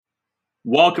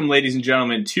Welcome, ladies and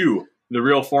gentlemen, to the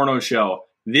Real Forno Show.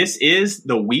 This is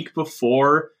the week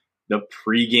before the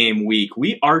pregame week.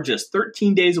 We are just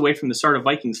 13 days away from the start of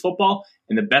Vikings football,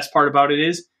 and the best part about it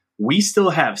is we still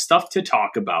have stuff to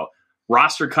talk about.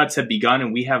 Roster cuts have begun,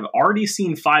 and we have already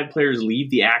seen 5 players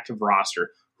leave the active roster.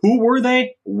 Who were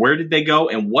they? Where did they go?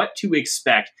 And what to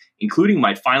expect, including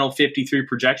my final 53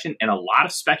 projection and a lot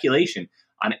of speculation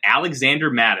on Alexander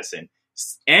Mattison.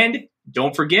 And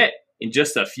don't forget, in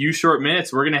just a few short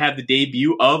minutes, we're going to have the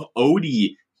debut of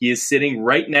Odie. He is sitting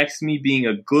right next to me, being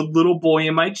a good little boy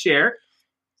in my chair.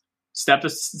 Strap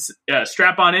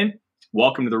on in.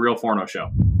 Welcome to the Real Forno Show.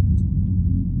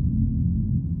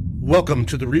 Welcome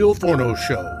to the Real Forno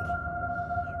Show.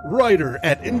 Writer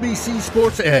at NBC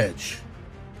Sports Edge.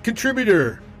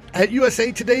 Contributor at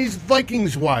USA Today's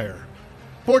Vikings Wire.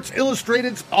 Sports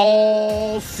Illustrated's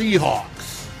All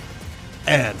Seahawks.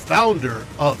 And founder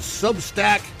of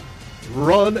Substack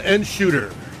Run and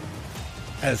Shooter,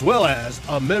 as well as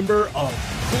a member of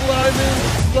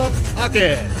Climbing the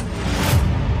Pocket.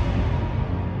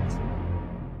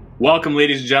 Welcome,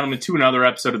 ladies and gentlemen, to another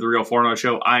episode of the Real Forno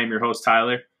Show. I am your host,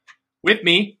 Tyler. With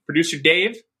me, producer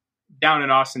Dave, down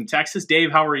in Austin, Texas.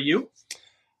 Dave, how are you?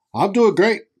 I'm doing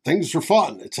great. Things are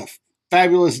fun. It's a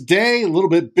fabulous day, a little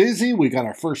bit busy. We got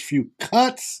our first few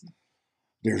cuts.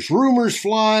 There's rumors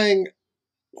flying.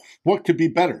 What could be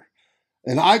better?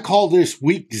 And I call this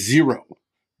week 0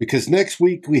 because next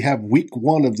week we have week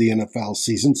 1 of the NFL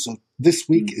season. So this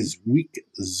week is week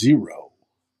 0.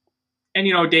 And,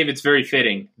 you know, Dave, it's very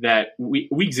fitting that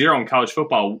week 0 in college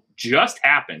football just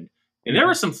happened. And there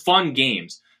were some fun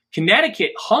games.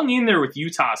 Connecticut hung in there with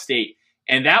Utah State.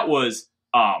 And that was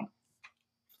fun.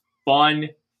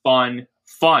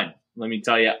 Let me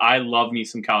tell you, I love me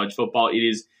some college football. It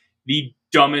is the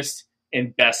dumbest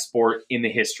and best sport in the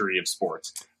history of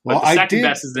sports. But the second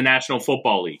best is the National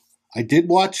Football League. I did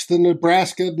watch the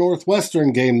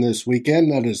Nebraska-Northwestern game this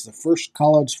weekend. That is the first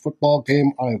college football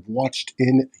game I've watched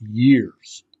in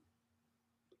years.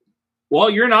 Well,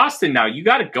 you're in Austin now. You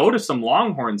got to go to some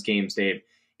Longhorns games, Dave.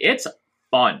 It's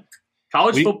fun.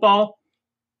 College football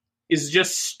is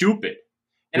just stupid.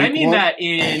 And I mean that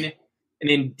in an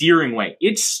endearing way.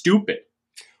 It's stupid.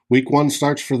 Week 1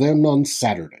 starts for them on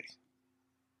Saturday.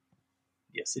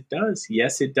 Yes, it does.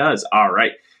 Yes, it does. All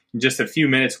right. In just a few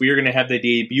minutes, we are going to have the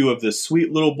debut of the sweet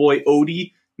little boy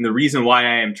Odie. And the reason why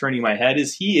I am turning my head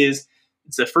is it's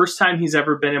the first time he's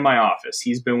ever been in my office.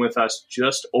 He's been with us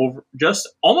just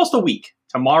almost a week.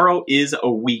 Tomorrow is a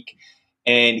week.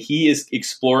 And he is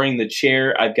exploring the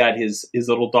chair. I've got his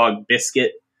little dog,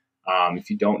 Biscuit. If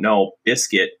you don't know,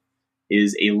 Biscuit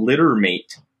is a litter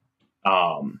mate.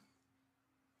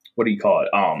 What do you call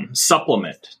it?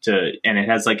 Supplement and it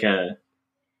has like a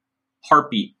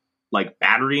heartbeat like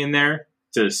battery in there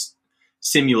to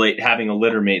simulate having a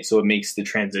litter mate, so it makes the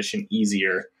transition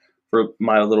easier for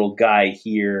my little guy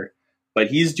here. But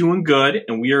he's doing good,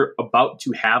 and we are about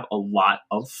to have a lot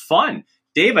of fun.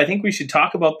 Dave, I think we should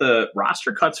talk about the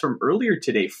roster cuts from earlier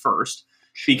today first,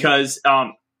 because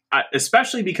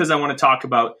especially because I want to talk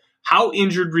about how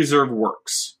injured reserve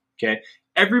works. Okay,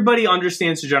 everybody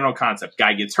understands the general concept.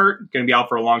 Guy gets hurt, going to be out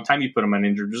for a long time. You put him on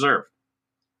injured reserve.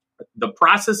 The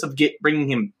process of bringing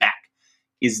him back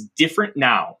is different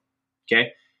now,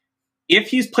 okay? If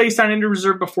he's placed on injured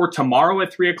reserve before tomorrow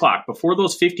at 3 o'clock, before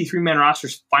those 53-man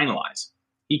rosters finalize,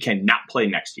 he cannot play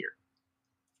next year.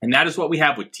 And that is what we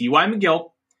have with T.Y.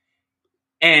 McGill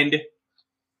and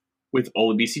with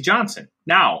Olabisi Johnson.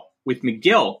 Now, with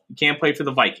McGill, he can't play for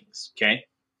the Vikings, okay?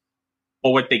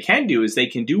 But what they can do is they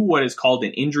can do what is called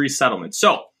an injury settlement.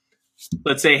 So,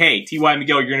 let's say, hey, T.Y. McGill,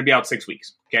 you're going to be out 6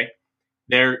 weeks, okay?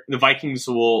 The Vikings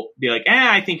will be like,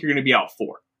 I think you're going to be out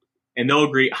 4. And they'll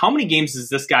agree, how many games is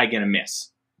this guy going to miss?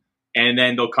 And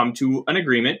then they'll come to an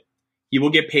agreement. He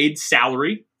will get paid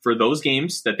salary for those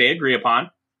games that they agree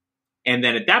upon. And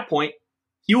then at that point,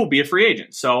 he will be a free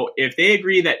agent. So if they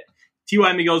agree that T.Y.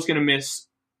 McGill is going to miss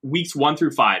weeks 1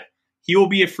 through 5, he will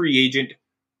be a free agent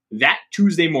that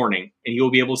Tuesday morning, and he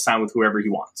will be able to sign with whoever he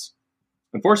wants.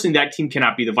 Unfortunately, that team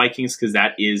cannot be the Vikings because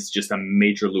that is just a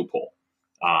major loophole.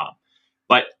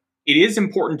 But it is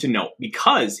important to note,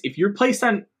 because if you're placed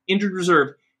on injured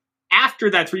reserve after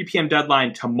that 3 p.m.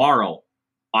 deadline tomorrow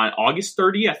on August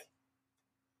 30th,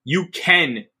 you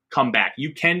can come back.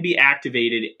 You can be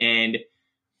activated, and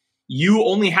you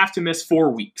only have to miss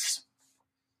 4 weeks.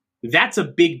 That's a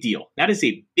big deal. That is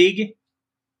a big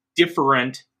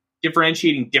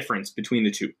differentiating difference between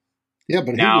the two. Yeah,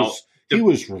 but he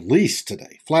was released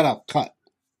today, flat out cut.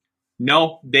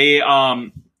 No, they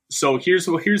So here's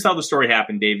how the story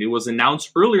happened, Dave. It was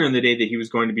announced earlier in the day that he was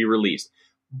going to be released.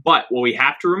 But what we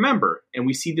have to remember, and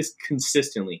we see this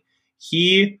consistently,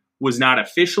 he was not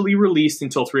officially released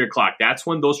until 3 o'clock. That's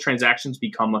when those transactions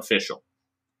become official.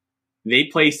 They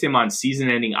placed him on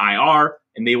season-ending IR,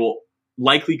 and they will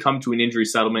likely come to an injury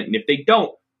settlement. And if they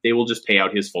don't, they will just pay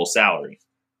out his full salary.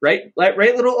 Right,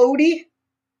 little Odie?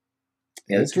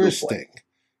 Yeah, interesting.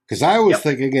 Because I was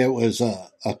thinking it was a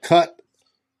cut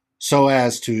so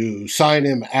as to sign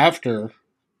him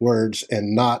afterwards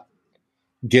and not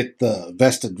get the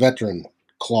vested veteran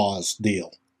clause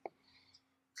deal.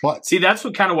 But see, that's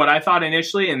what I thought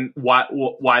initially, and why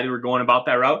they were going about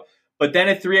that route. But then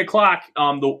at 3 o'clock,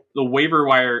 the waiver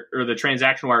wire or the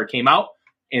transaction wire came out,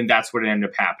 and that's what ended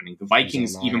up happening. The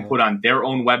Vikings even put on their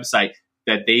own website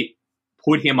that they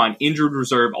put him on injured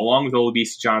reserve along with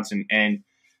BC Johnson. And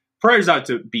prayers out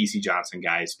to BC Johnson,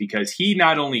 guys, because he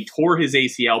not only tore his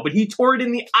ACL, but he tore it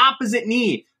in the opposite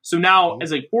knee. So now,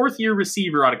 as a fourth-year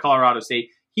receiver out of Colorado State,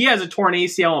 he has a torn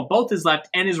ACL on both his left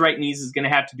and his right knees. Is going to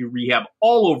have to do rehab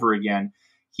all over again.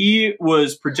 He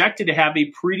was projected to have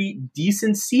a pretty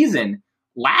decent season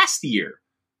last year,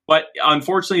 but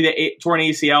unfortunately, the torn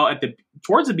ACL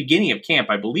towards the beginning of camp,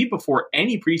 I believe before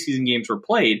any preseason games were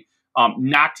played,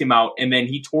 knocked him out, and then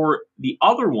he tore the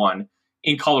other one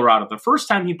in Colorado. The first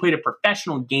time he played a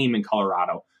professional game in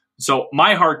Colorado. So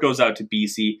my heart goes out to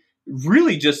BC.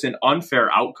 Really just an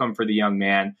unfair outcome for the young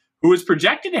man who is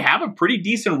projected to have a pretty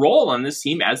decent role on this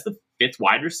team as the fifth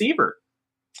wide receiver.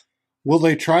 Will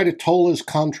they try to toll his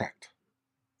contract?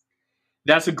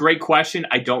 That's a great question.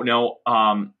 I don't know.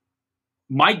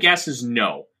 My guess is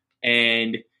no.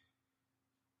 And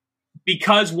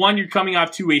because, one, you're coming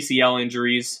off 2 ACL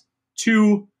injuries.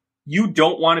 2, you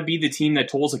don't want to be the team that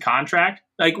tolls a contract.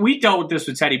 Like, we dealt with this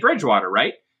with Teddy Bridgewater,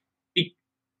 right?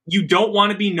 You don't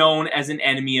want to be known as an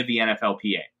enemy of the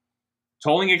NFLPA.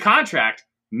 Tolling a contract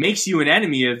makes you an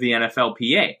enemy of the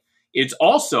NFLPA. It's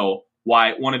also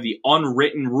why one of the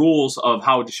unwritten rules of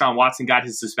how Deshaun Watson got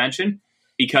his suspension,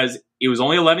 because it was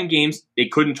only 11 games, they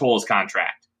couldn't toll his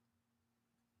contract.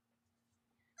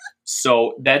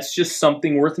 So that's just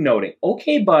something worth noting.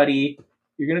 Okay, buddy,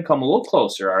 you're going to come a little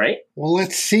closer, all right? Well,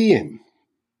 let's see him.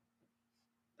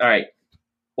 All right.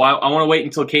 Well, I want to wait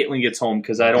until Caitlin gets home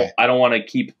because I don't want to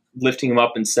keep lifting him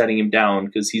up and setting him down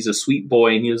because he's a sweet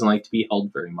boy and he doesn't like to be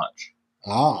held very much.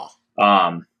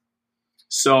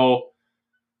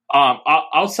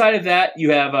 Outside of that,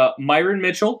 you have Myron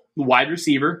Mitchell, the wide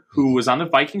receiver, who was on the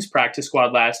Vikings practice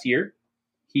squad last year.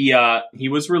 He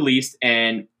was released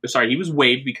he was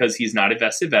waived because he's not a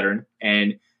vested veteran,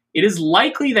 and it is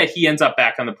likely that he ends up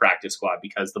back on the practice squad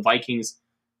because the Vikings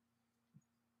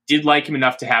did like him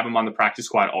enough to have him on the practice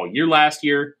squad all year last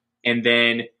year, and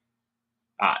then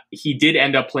he did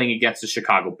end up playing against the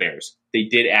Chicago Bears. They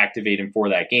did activate him for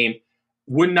that game.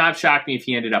 Would not shock me if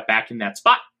he ended up back in that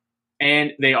spot.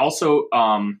 And they also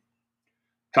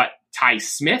cut Ty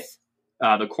Smith,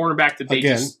 the cornerback that they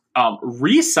just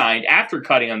re-signed after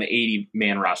cutting on the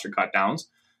 80-man roster cutdowns.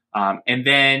 And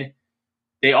then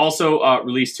they also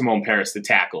released Timon Paris, the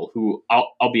tackle, who,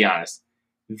 I'll be honest,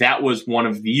 that was one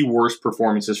of the worst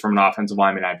performances from an offensive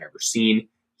lineman I've ever seen.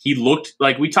 He looked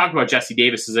like, we talked about Jesse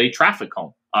Davis as a traffic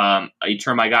cone, a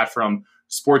term I got from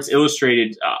Sports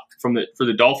Illustrated for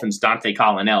the Dolphins, Dante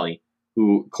Collinelli,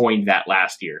 who coined that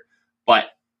last year. But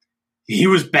he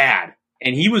was bad,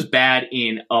 and he was bad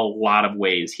in a lot of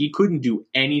ways. He couldn't do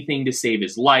anything to save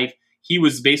his life. He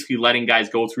was basically letting guys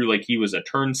go through like he was a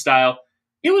turnstile.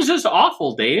 It was just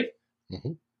awful, Dave.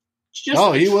 Mm-hmm.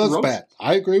 He was bad.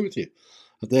 I agree with you.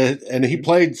 And he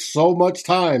played so much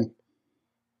time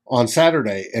on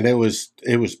Saturday, and it was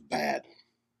bad.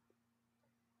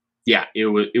 Yeah, it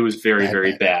was very,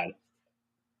 very bad.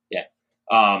 Yeah.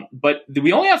 But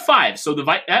we only have 5, so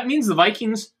that means the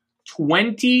Vikings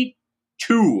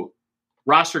 22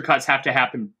 roster cuts have to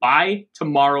happen by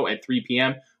tomorrow at 3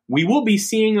 p.m. We will be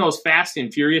seeing those fast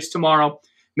and furious tomorrow.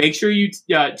 Make sure you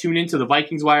tune into the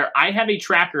Vikings Wire. I have a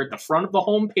tracker at the front of the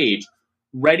homepage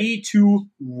ready to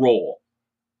roll.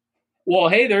 Well,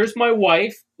 hey, there's my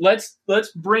wife. Let's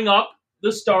bring up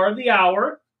the star of the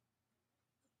hour.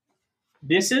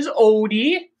 This is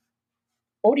Odie.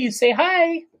 Odie, say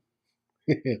hi.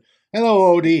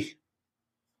 Hello, Odie.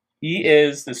 He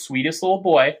is the sweetest little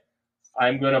boy.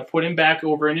 I'm going to put him back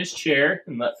over in his chair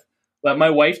and let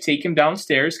my wife take him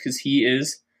downstairs because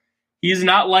he's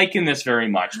not liking this very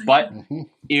much. But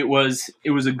it was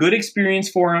a good experience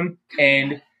for him,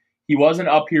 and he wasn't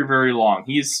up here very long.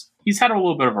 He's had a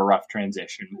little bit of a rough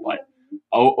transition, but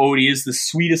Odie is the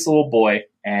sweetest little boy,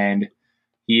 and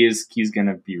he's going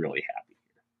to be really happy.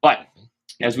 But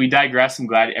as we digress, I'm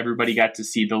glad everybody got to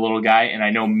see the little guy, and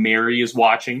I know Mary is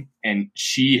watching, and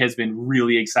she has been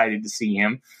really excited to see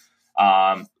him.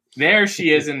 There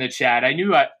she is in the chat. I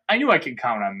knew I could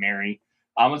count on Mary.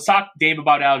 Let's talk, Dave,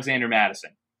 about Alexander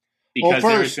Mattison. Because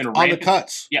first, on the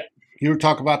cuts. Yep. You were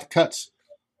talking about the cuts.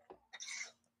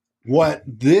 What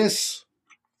this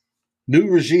new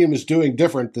regime is doing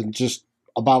different than just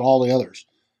about all the others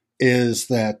is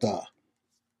that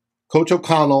Coach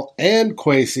O'Connell and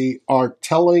Kwesi are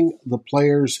telling the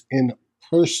players in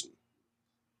person.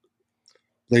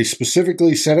 They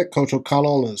specifically said it, Coach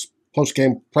O'Connell in his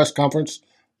post-game press conference,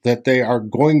 that they are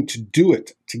going to do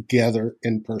it together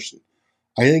in person.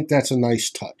 I think that's a nice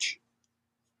touch.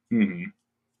 Mm-hmm.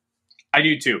 I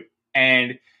do too.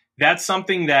 And that's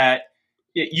something that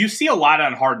you see a lot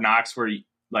on Hard Knocks where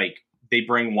they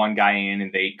bring one guy in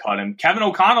and they cut him. Kevin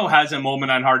O'Connell has a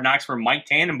moment on Hard Knocks where Mike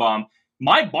Tannenbaum,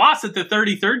 my boss at the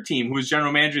 33rd team, who was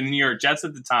general manager of the New York Jets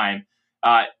at the time,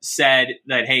 said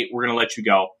that, hey, we're going to let you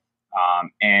go.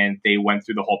 And they went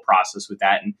through the whole process with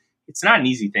that. And it's not an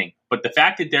easy thing. But the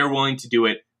fact that they're willing to do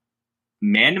it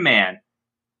man to man,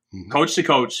 coach to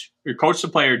coach, or coach to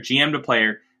player, GM to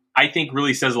player, I think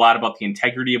really says a lot about the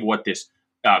integrity of what this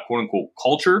quote-unquote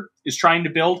culture is trying to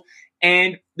build.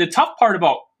 And the tough part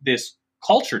about this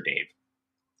culture, Dave,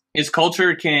 is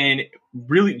culture can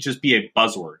really just be a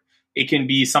buzzword. It can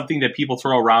be something that people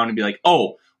throw around and be like,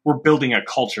 oh, we're building a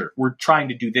culture. We're trying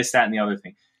to do this, that, and the other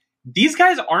thing. These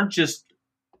guys aren't just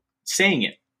saying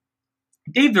it.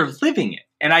 Dave, they're living it.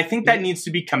 And I think that needs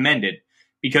to be commended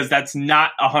because that's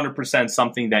not 100%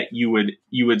 something that you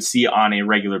would see on a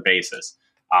regular basis.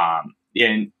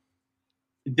 And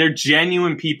they're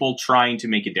genuine people trying to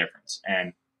make a difference.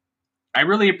 And I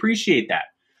really appreciate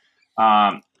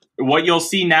that. What you'll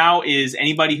see now is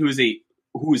anybody who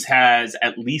has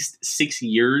at least 6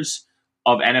 years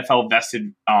of NFL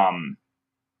vested,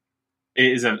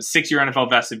 is a 6-year NFL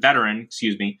vested veteran,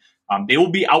 they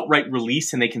will be outright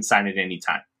released and they can sign at any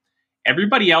time.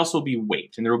 Everybody else will be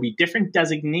waived, and there will be different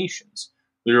designations.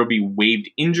 There will be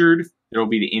waived injured. There will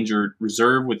be the injured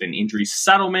reserve with an injury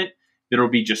settlement. There will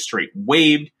be just straight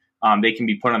waived. They can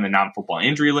be put on the non-football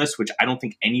injury list, which I don't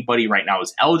think anybody right now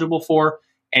is eligible for.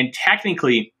 And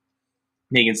technically,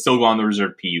 they can still go on the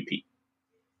reserve PUP.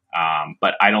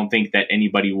 But I don't think that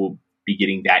anybody will be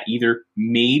getting that either.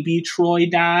 Maybe Troy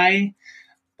Dye.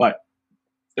 But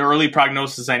the early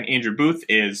prognosis on Andrew Booth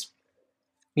is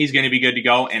he's going to be good to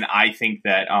go. And I think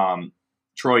that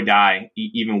Troy Dye,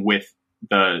 even with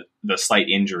the slight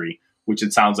injury, which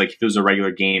it sounds like if it was a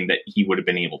regular game that he would have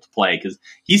been able to play because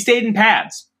he stayed in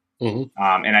pads. And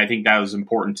I think that was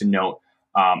important to note.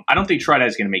 I don't think Troy Dye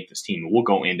is going to make this team. We'll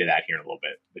go into that here in a little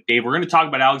bit. But Dave, we're going to talk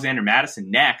about Alexander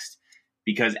Mattison next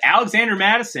because Alexander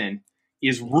Mattison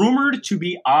is rumored to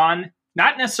be on,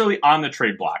 not necessarily on the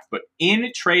trade block, but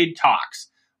in trade talks.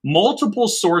 Multiple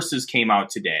sources came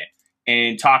out today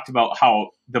and talked about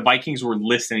how the Vikings were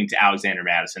listening to Alexander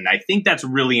Mattison. I think that's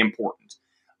really important.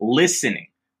 Listening.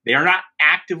 They are not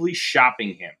actively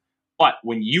shopping him. But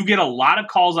when you get a lot of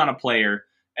calls on a player,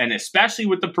 and especially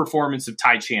with the performance of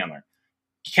Ty Chandler,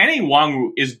 Kenny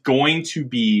Nwangwu is going to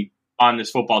be on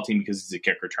this football team because he's a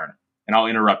kick returner. And I'll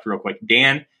interrupt real quick.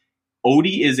 Dan,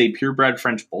 Odie is a purebred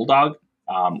French bulldog.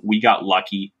 We got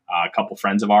lucky. A couple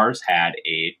friends of ours had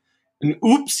an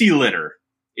oopsie litter,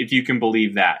 if you can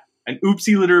believe that. An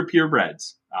oopsie litter of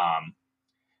purebreds.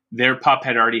 Their pup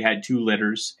had already had 2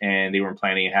 litters, and they weren't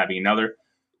planning on having another.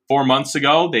 4 months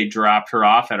ago, they dropped her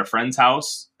off at a friend's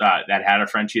house that had a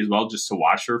Frenchie as well, just to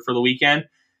watch her for the weekend.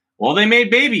 Well, they made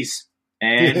babies,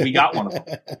 and we got one of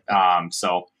them.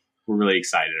 So we're really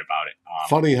excited about it.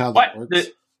 Funny how that works.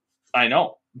 I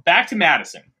know. Back to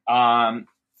Madison.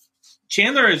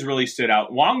 Chandler has really stood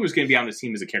out. Wong was going to be on this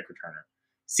team as a kick returner.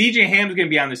 CJ Ham is going to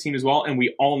be on this team as well, and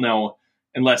we all know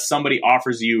unless somebody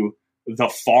offers you the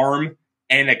farm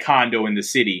and a condo in the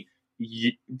city,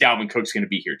 Dalvin Cook's going to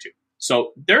be here too.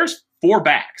 So there's 4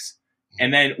 backs.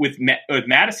 And then with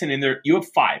Madison in there, you have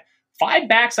 5. 5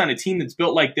 backs on a team that's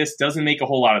built like this doesn't make a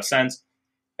whole lot of sense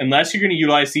unless you're going to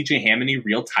utilize CJ Ham in a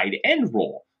real tight end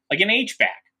role, like an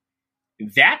H-back.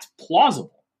 That's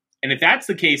plausible. And if that's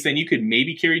the case, then you could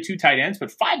maybe carry 2 tight ends,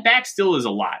 but 5 backs still is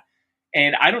a lot.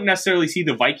 And I don't necessarily see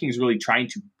the Vikings really trying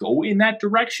to go in that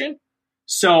direction.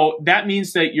 So that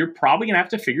means that you're probably going to have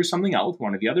to figure something out with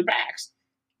one of the other backs.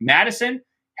 Madison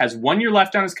has 1 year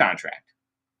left on his contract.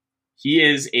 He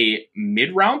is a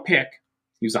mid-round pick.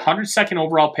 He was a 102nd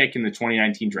overall pick in the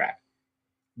 2019 draft.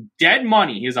 Dead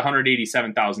money, he has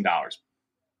 $187,000.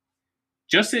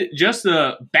 Just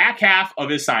the back half of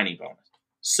his signing bonus.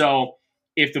 So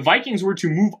if the Vikings were to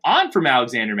move on from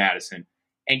Alexander Mattison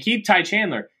and keep Ty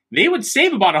Chandler, they would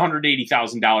save about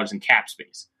 $180,000 in cap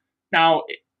space. Now,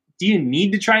 do you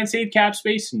need to try and save cap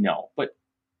space? No, but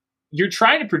you're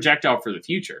trying to project out for the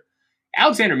future.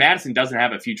 Alexander Mattison doesn't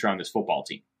have a future on this football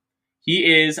team. He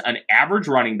is an average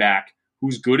running back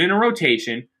who's good in a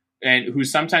rotation and who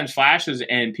sometimes flashes,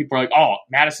 and people are like, oh,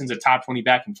 Madison's a top 20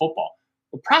 back in football.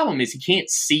 The problem is he can't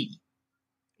see.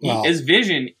 Well, his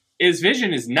vision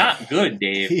is not good,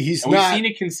 Dave. We've seen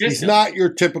it consistently. He's not your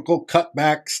typical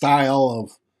cutback style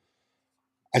of,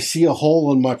 I see a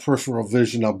hole in my peripheral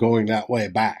vision, I'm going that way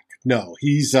back. No,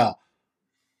 he's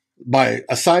my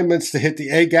assignments to hit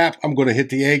the A gap, I'm going to hit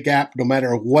the A gap no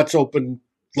matter what's open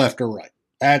left or right.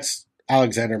 That's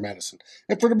Alexander Mattison.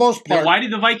 And for the most part, then why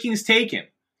did the Vikings take him?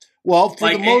 Well, for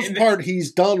the most part,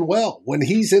 he's done well. When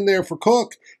he's in there for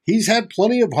Cook, he's had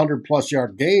plenty of 100-plus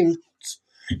yard games.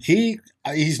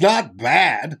 He's not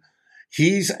bad.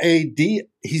 He's a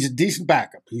decent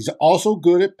backup. He's also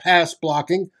good at pass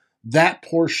blocking, that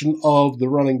portion of the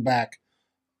running back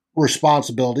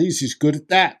responsibilities. He's good at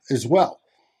that as well.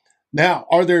 Now,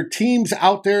 are there teams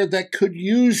out there that could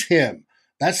use him?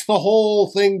 That's the whole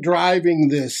thing driving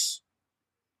this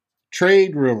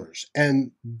trade rumors.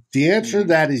 And the answer to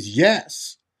that is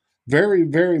yes. Very,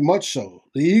 very much so.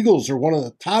 The Eagles are one of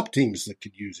the top teams that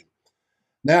could use him.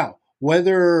 Now,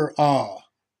 whether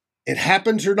it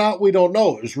happens or not, we don't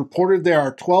know. It was reported there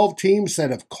are 12 teams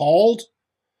that have called.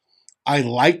 I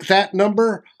like that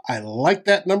number. I like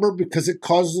that number because it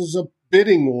causes a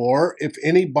bidding war if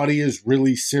anybody is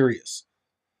really serious.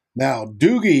 Now,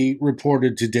 Doogie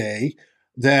reported today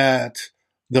that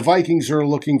the Vikings are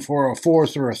looking for a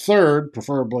fourth or a third,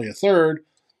 preferably a third.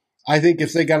 I think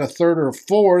if they got a third or a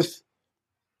fourth,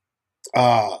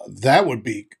 that would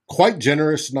be quite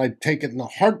generous, and I'd take it in a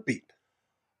heartbeat.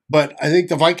 But I think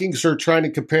the Vikings are trying to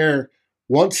compare,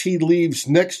 once he leaves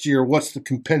next year, what's the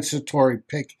compensatory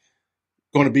pick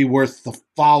going to be worth the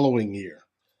following year?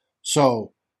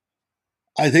 So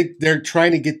I think they're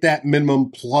trying to get that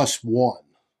minimum plus one.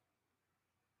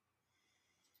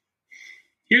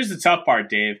 Here's the tough part,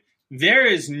 Dave. There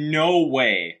is no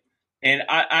way, and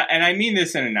I mean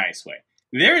this in a nice way,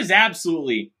 there is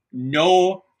absolutely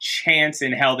no chance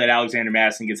in hell that Alexander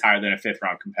Mattison gets higher than a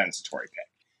fifth-round compensatory pick.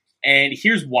 And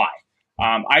here's why.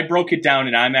 I broke it down,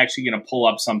 and I'm actually going to pull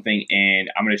up something, and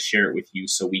I'm going to share it with you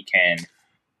so we can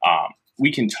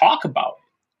talk about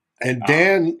it. And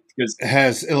Dan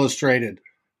has illustrated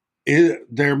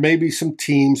there may be some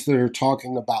teams that are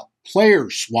talking about player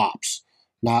swaps,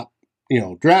 not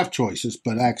draft choices,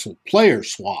 but actual player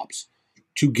swaps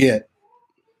to get,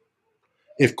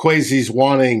 if Kwesi's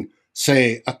wanting,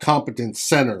 say, a competent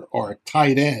center or a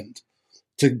tight end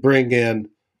to bring in,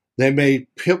 they may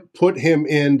put him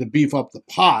in to beef up the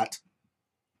pot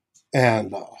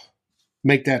and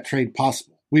make that trade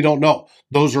possible. We don't know.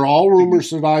 Those are all rumors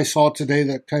that I saw today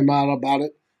that came out about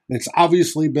it. It's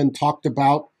obviously been talked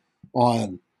about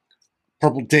on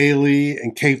Purple Daily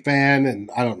and K-Fan, and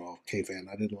I don't know if K-Fan,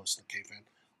 I didn't listen to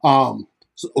K-Fan.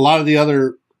 So a lot of the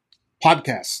other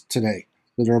podcasts today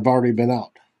that have already been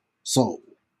out. So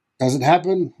does it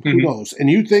happen? Mm-hmm. Who knows? And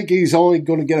you think he's only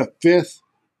going to get a fifth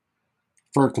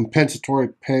for a compensatory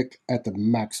pick at the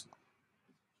maximum?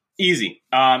 Easy.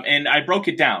 And I broke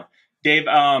it down. Dave,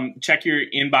 check your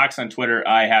inbox on Twitter.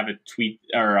 I have a tweet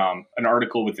or an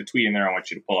article with a tweet in there I want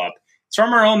you to pull up. It's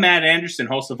from our own Matt Anderson,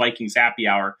 host of Vikings Happy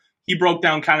Hour. He broke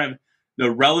down kind of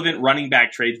the relevant running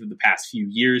back trades of the past few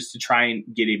years to try and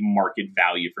get a market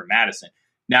value for Mattison.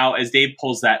 Now, as Dave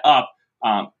pulls that up,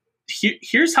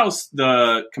 here's how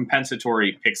the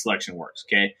compensatory pick selection works,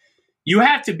 okay? You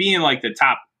have to be in like the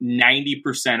top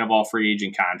 90% of all free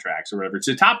agent contracts or whatever. It's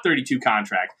a top 32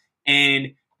 contract,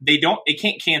 and it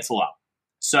can't cancel out.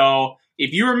 So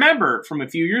if you remember from a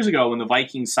few years ago when the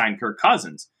Vikings signed Kirk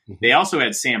Cousins, they also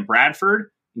had Sam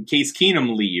Bradford and Case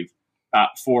Keenum leave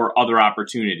for other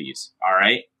opportunities. All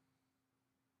right.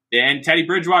 And Teddy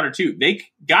Bridgewater too. They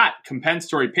got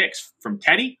compensatory picks from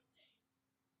Teddy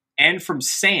and from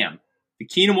Sam. The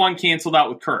Keenum one canceled out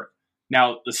with Kirk.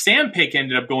 Now the Sam pick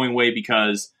ended up going away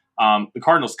because the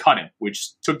Cardinals cut him,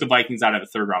 which took the Vikings out of a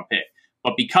third-round pick.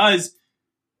 But because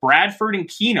Bradford and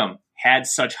Keenum had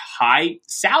such high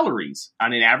salaries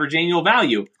on an average annual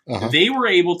value, they were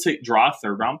able to draw a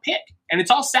third-round pick. And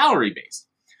it's all salary-based.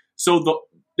 So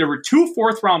there were 2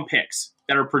 fourth-round picks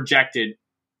that are projected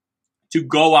to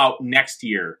go out next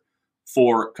year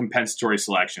for compensatory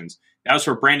selections. That was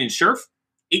for Brandon Scherff,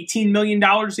 $18 million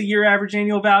a year average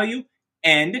annual value.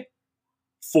 And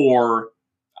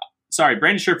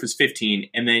Brandon Scherff was 15,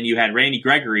 and then you had Randy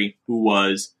Gregory, who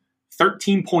was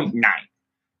 13.9.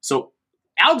 So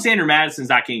Alexander Madison's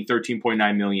not getting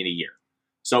 $13.9 million a year.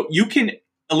 So you can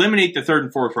eliminate the 3rd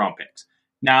and 4th round picks.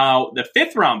 Now, the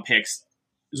 5th round picks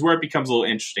is where it becomes a little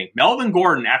interesting. Melvin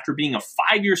Gordon, after being a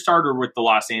 5-year starter with the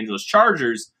Los Angeles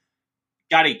Chargers,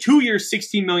 got a 2-year,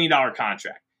 $16 million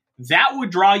contract. That would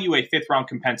draw you a 5th round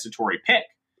compensatory pick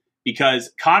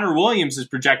because Connor Williams is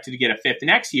projected to get a 5th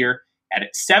next year at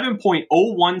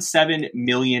 $7.017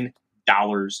 million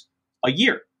a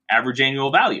year, average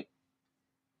annual value.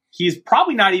 He's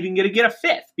probably not even going to get a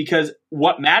 5th because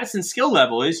what Madison's skill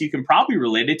level is, you can probably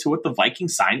relate it to what the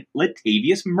Vikings signed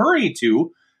Latavius Murray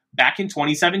to back in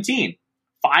 2017.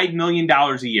 $5 million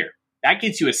a year. That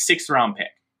gets you a 6th round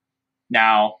pick.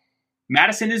 Now,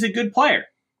 Madison is a good player.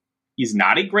 He's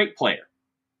not a great player.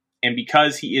 And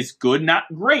because he is good, not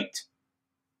great,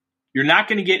 you're not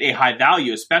going to get a high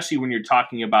value, especially when you're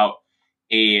talking about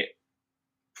a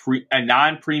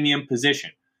non-premium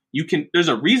position. There's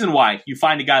a reason why you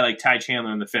find a guy like Ty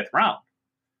Chandler in the 5th round.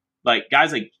 Like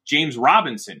guys like James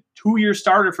Robinson, 2-year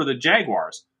starter for the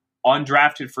Jaguars,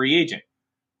 undrafted free agent.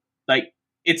 Like,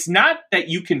 it's not that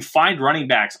you can find running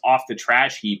backs off the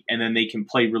trash heap and then they can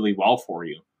play really well for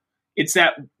you. It's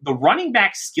that the running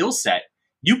back skill set,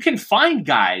 you can find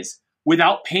guys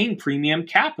without paying premium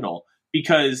capital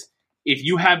because if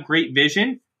you have great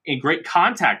vision and great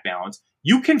contact balance,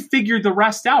 you can figure the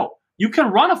rest out. You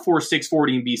can run a 4.6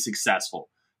 40 and be successful.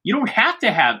 You don't have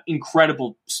to have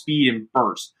incredible speed and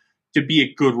burst to be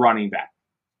a good running back.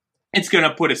 It's going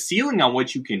to put a ceiling on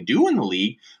what you can do in the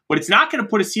league, but it's not going to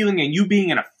put a ceiling on you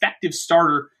being an effective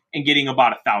starter and getting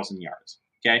about 1,000 yards.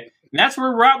 Okay? And that's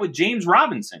where we're at with James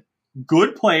Robinson.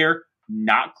 Good player,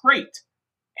 not great.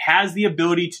 Has the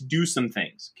ability to do some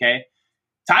things. Okay?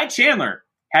 Ty Chandler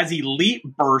has elite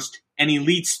burst and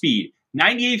elite speed.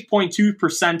 98.2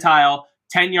 percentile,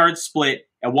 10-yard split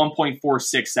at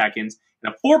 1.46 seconds,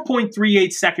 and a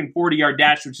 4.38 second 40-yard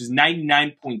dash, which is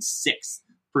 99.6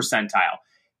 percentile.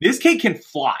 This kid can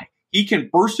fly. He can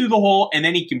burst through the hole, and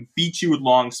then he can beat you with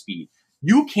long speed.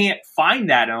 You can't find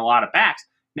that in a lot of backs.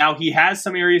 Now, he has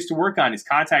some areas to work on. His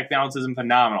contact balance isn't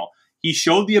phenomenal. He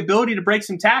showed the ability to break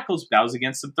some tackles, but that was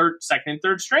against some second and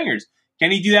third stringers.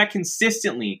 Can he do that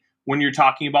consistently when you're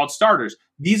talking about starters?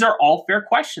 These are all fair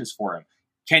questions for him.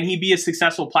 Can he be a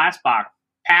successful pass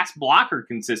blocker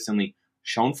consistently?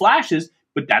 Shown flashes,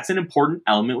 but that's an important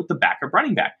element with the backup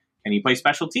running back. Can he play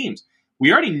special teams?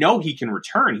 We already know he can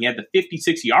return. He had the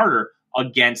 56-yarder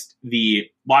against the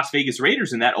Las Vegas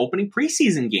Raiders in that opening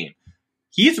preseason game.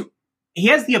 He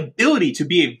has the ability to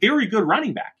be a very good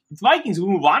running back. If the Vikings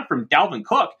move on from Dalvin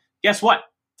Cook, guess what?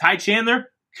 Ty Chandler,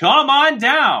 come on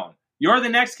down. You're the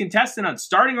next contestant on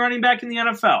starting running back in the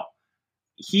NFL.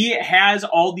 He has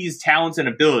all these talents and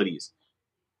abilities.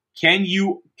 Can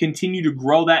you continue to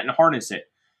grow that and harness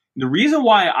it? The reason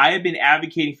why I have been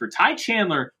advocating for Ty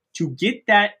Chandler to get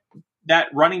that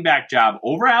running back job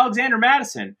over Alexander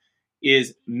Madison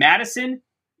is Madison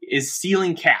is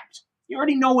ceiling capped. You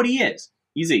already know what he is.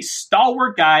 He's a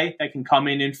stalwart guy that can come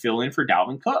in and fill in for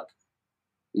Dalvin Cook.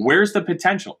 Where's the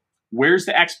potential? Where's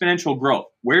the exponential growth?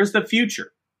 Where's the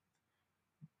future?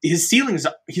 His ceilings,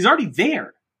 he's already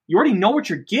there. You already know what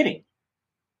you're getting.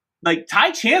 Like,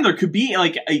 Ty Chandler could be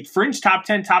like a fringe top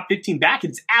 10, top 15 back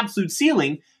at his absolute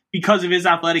ceiling because of his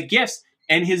athletic gifts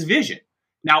and his vision.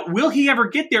 Now, will he ever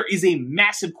get there is a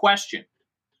massive question.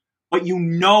 But you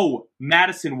know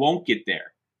Madison won't get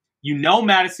there. You know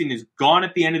Madison is gone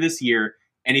at the end of this year,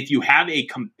 and if you have a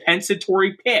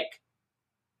compensatory pick,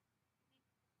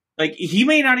 like, he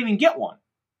may not even get one.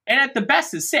 And at the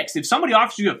best is 6. If somebody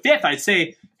offers you a 5th, I'd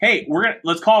say, hey,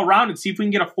 let's call around and see if we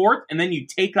can get a 4th, and then you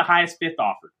take the highest 5th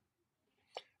offer.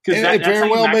 And it very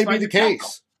well may be the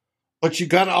case. But you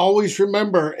got to always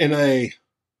remember, in a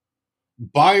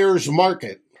buyer's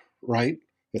market, right?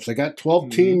 If they got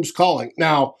 12 teams calling.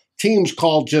 Now, teams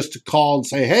call just to call and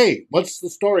say, hey, what's the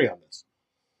story on this?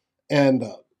 And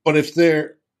but if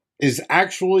there is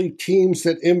actually teams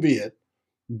that envy it,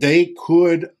 they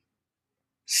could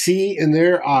see in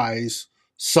their eyes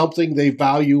something they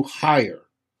value higher.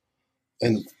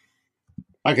 And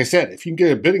like I said, if you can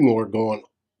get a bidding war going,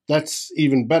 that's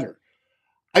even better.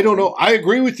 I don't know. I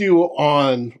agree with you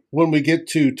on when we get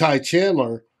to Ty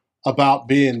Chandler about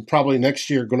being probably next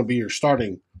year going to be your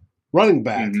starting running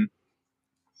back. Mm-hmm.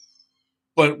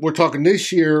 But we're talking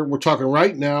this year, we're talking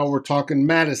right now, we're talking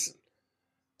Madison.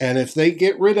 And if they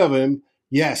get rid of him,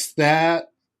 yes,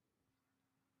 that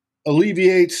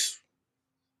alleviates,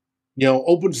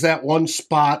 opens that one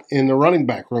spot in the running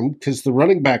back room, because the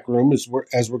running back room, as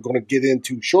we're going to get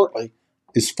into shortly,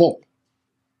 is full.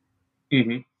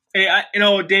 Mm-hmm. Hey,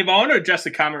 Dave, I want to address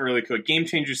the comment really quick. Game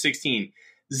Changer 16.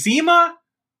 Zima,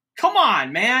 come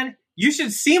on, man. You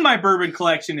should see my bourbon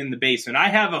collection in the basement. I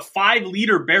have a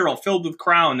 5-liter barrel filled with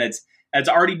Crown that's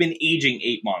already been aging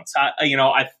 8 months.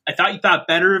 I thought you thought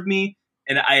better of me,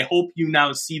 and I hope you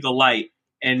now see the light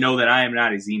and know that I am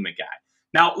not a Zima guy.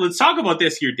 Now, let's talk about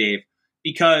this here, Dave,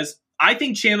 because I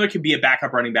think Chandler can be a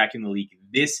backup running back in the league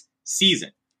this season.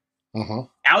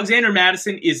 Alexander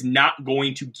Mattison is not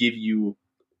going to give you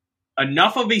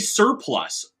enough of a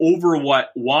surplus over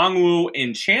what Nwangwu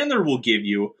and Chandler will give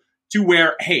you to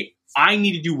where, hey, I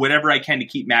need to do whatever I can to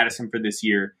keep Mattison for this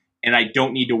year, and I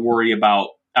don't need to worry about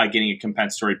getting a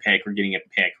compensatory pick or getting a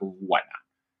pick or whatnot.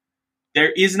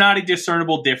 There is not a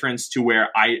discernible difference to where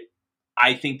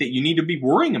I think that you need to be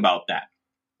worrying about that.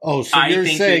 Oh, so you're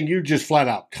saying you just flat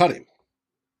out cut him.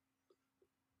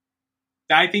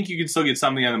 I think you can still get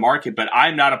something on the market, but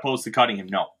I'm not opposed to cutting him,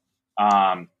 no.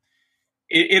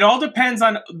 It all depends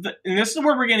on, and this is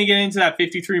where we're going to get into that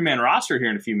 53-man roster here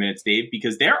in a few minutes, Dave,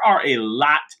 because there are a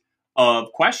lot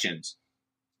of questions.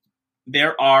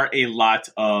 There are a lot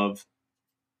of,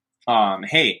 I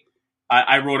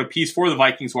wrote a piece for the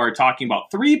Vikings where talking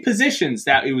about 3 positions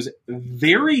that it was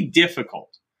very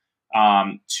difficult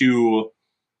to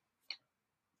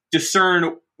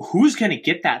discern who's going to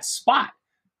get that spot.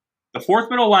 The 4th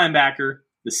middle linebacker,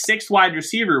 the 6th wide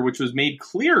receiver, which was made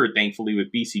clearer, thankfully,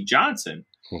 with BC Johnson,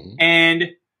 and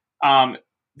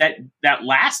that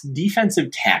last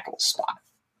defensive tackle spot.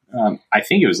 I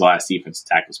think it was the last defensive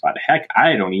tackle spot. Heck,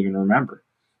 I don't even remember.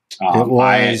 It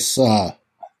was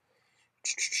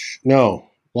no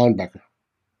linebacker.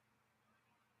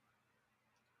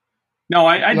 No,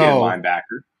 I did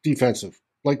linebacker. Defensive.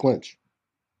 Blake Lynch.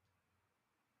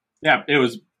 Yeah, it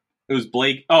was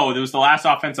Blake. Oh, it was the last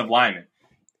offensive lineman.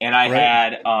 And I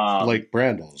had Blake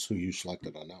Brandles, who you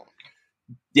selected on that one.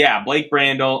 Yeah, Blake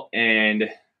Brandle and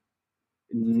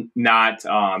not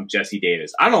Jesse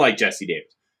Davis. I don't like Jesse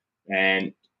Davis. And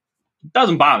it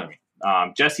doesn't bother me.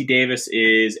 Jesse Davis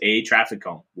is a traffic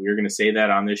cone. We're going to say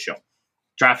that on this show.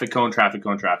 Traffic cone, traffic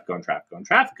cone, traffic cone, traffic cone,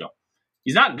 traffic cone.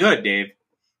 He's not good, Dave.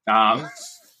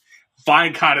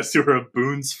 Fine connoisseur of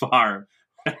Boone's Farm.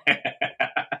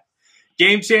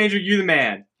 Game changer, you the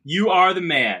man. You are the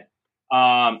man.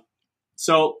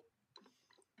 So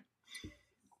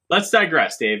let's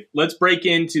digress, Dave. Let's break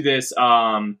into this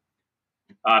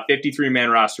 53-man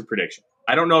roster prediction.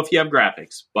 I don't know if you have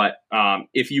graphics, but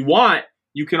if you want,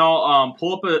 you can all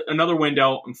pull up another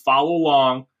window and follow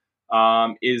along.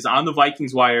 It is on the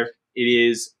Vikings Wire. It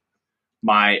is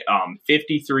my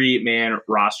 53-man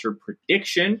roster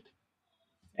prediction.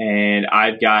 And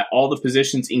I've got all the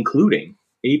positions, including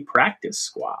a practice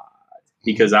squad,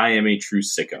 because I am a true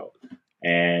sicko.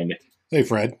 And hey,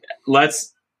 Fred,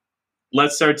 let's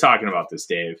start talking about this,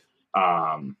 Dave.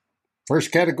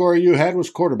 First category you had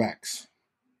was quarterbacks.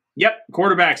 Yep,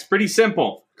 quarterbacks. Pretty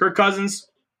simple. Kirk Cousins,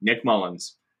 Nick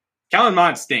Mullins. Kellen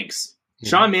Mond stinks.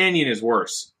 Sean Mannion is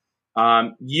worse.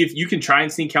 If you can try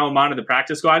and sneak Kellen Mond to the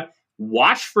practice squad,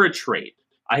 watch for a trade.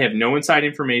 I have no inside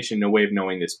information, no way of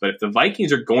knowing this, but if the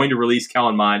Vikings are going to release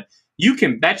Kellen Mond, you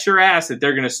can bet your ass that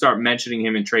they're going to start mentioning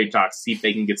him in trade talks to see if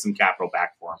they can get some capital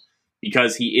back for him,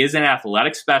 because he is an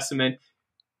athletic specimen.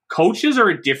 Coaches are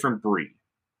a different breed.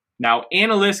 Now,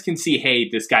 analysts can see, hey,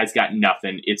 this guy's got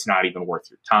nothing. It's not even worth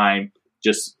your time.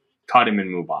 Just cut him and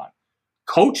move on.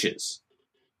 Coaches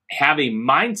have a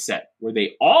mindset where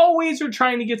they always are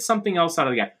trying to get something else out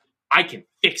of the guy. I can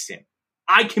fix him.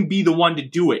 I can be the one to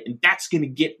do it, and that's going to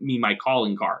get me my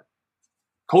calling card.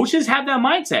 Coaches have that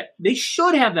mindset. They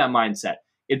should have that mindset.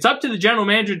 It's up to the general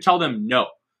manager to tell them, no,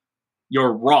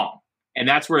 you're wrong. And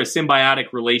that's where a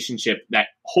symbiotic relationship that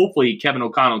hopefully Kevin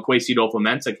O'Connell and Kwesi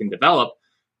Adolfo-Mensah can develop,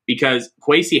 because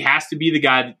Kwesi has to be the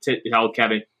guy to tell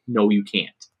Kevin, no, you can't.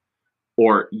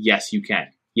 Or, yes, you can.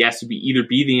 He has to either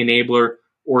be the enabler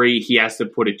or he has to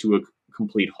put it to a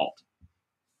complete halt.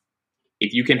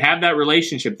 If you can have that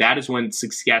relationship, that is when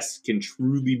success can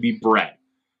truly be bred.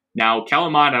 Now,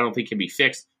 Kellen Mond, I don't think can be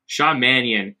fixed. Sean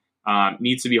Mannion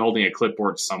needs to be holding a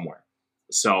clipboard somewhere.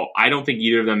 So I don't think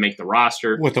either of them make the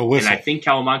roster. With a whistle. And I think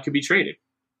Kellen Mond could be traded.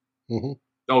 Mm-hmm.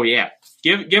 Oh, yeah.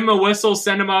 Give him a whistle,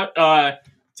 send him out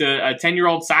to a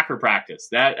 10-year-old soccer practice.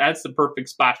 That's the perfect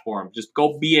spot for him. Just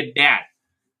go be a dad.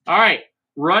 All right.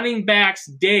 Running backs,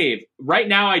 Dave. Right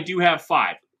now I do have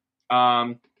 5.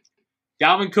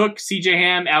 Dalvin Cook, CJ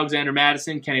Ham, Alexander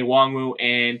Mattison, Kenny Nwangwu,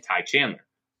 and Ty Chandler.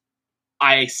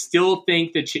 I still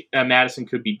think that Mattison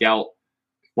could be dealt,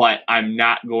 but I'm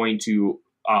not going to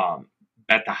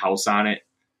bet the house on it.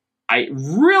 I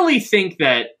really think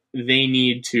that they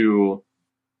need to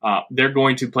they're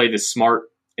going to play this smart,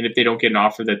 and if they don't get an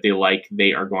offer that they like,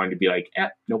 they are going to be like,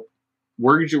 nope,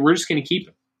 we're just going to keep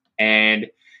him. And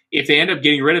If they end up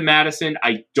getting rid of Madison,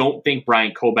 I don't think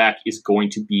Brian Koback is going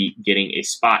to be getting a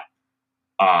spot.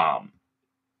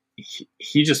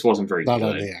 He just wasn't very Not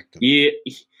good. on the active.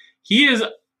 He is,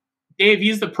 Dave,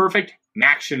 he's the perfect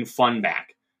Maction fun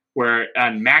back, where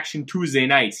on Maction Tuesday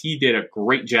nights, he did a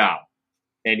great job.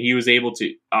 And he was able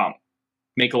to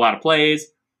make a lot of plays.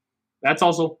 That's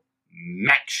also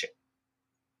Maction.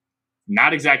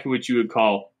 Not exactly what you would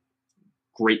call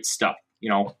great stuff,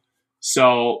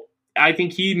 So I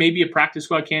think he may be a practice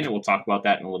squad candidate. We'll talk about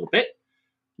that in a little bit.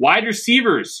 Wide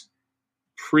receivers,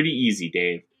 pretty easy,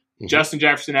 Dave. Mm-hmm. Justin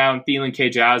Jefferson, Allen Thielen,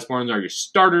 KJ Osborne are your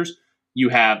starters. You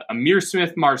have Amir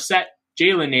Smith-Marset,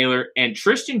 Jalen Naylor, and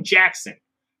Tristan Jackson.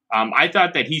 I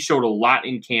thought that he showed a lot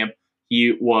in camp.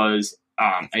 He was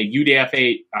a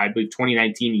UDFA, I believe,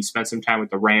 2019. He spent some time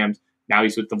with the Rams. Now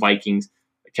he's with the Vikings.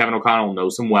 Kevin O'Connell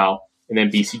knows him well. And then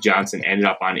B.C. Johnson ended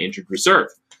up on injured reserve.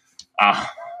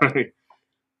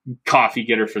 Coffee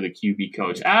getter for the QB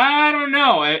coach. I don't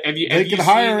know. Have you seen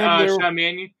Sean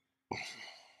Mannion?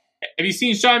 Have you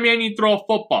seen Sean Mannion throw a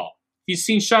football? If you've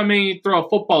seen Sean Mannion throw a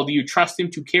football, do you trust him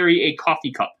to carry a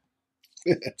coffee cup?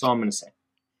 That's all I'm going to say.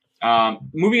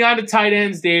 Moving on to tight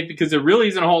ends, Dave, because there really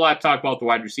isn't a whole lot to talk about the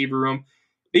wide receiver room.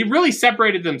 They really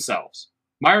separated themselves.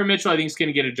 Myron Mitchell, I think, is going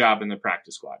to get a job in the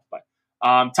practice squad. But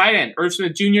tight end, Irv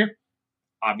Smith Jr.,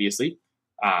 obviously.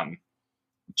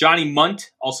 Johnny Munt,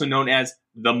 also known as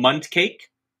the Munt Cake,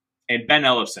 and Ben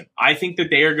Ellefson. I think that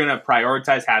they are going to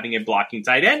prioritize having a blocking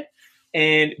tight end.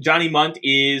 And Johnny Munt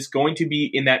is going to be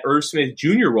in that Irv Smith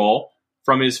Jr. role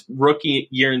from his rookie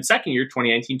year and second year,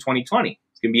 2019-2020. He's going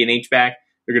to be an H-back.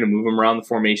 They're going to move him around the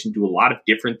formation, do a lot of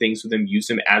different things with him, use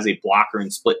him as a blocker in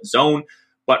split zone.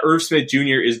 But Irv Smith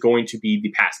Jr. is going to be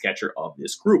the pass catcher of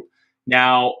this group.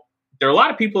 Now, there are a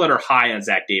lot of people that are high on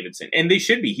Zach Davidson, and they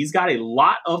should be. He's got a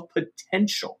lot of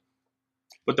potential.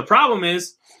 But the problem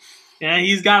is,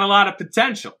 he's got a lot of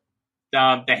potential.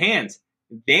 The hands,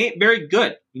 they ain't very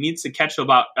good. He needs to catch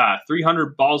about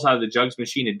 300 balls out of the jugs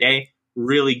machine a day,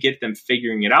 really get them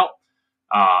figuring it out.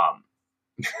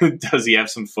 Does he have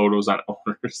some photos on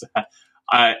owners?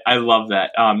 I love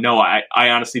that. No, I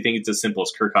honestly think it's as simple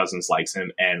as Kirk Cousins likes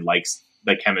him and likes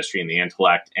the chemistry and the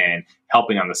intellect and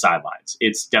helping on the sidelines.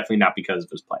 It's definitely not because of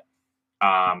his play.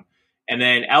 And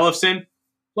then Ellefson,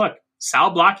 look,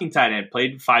 solid blocking tight end,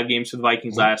 played 5 games for the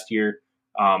Vikings last year,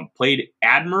 played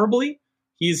admirably.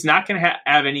 He's not going to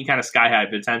have any kind of sky-high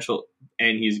potential,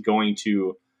 and he's going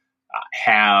to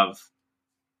have,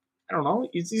 I don't know,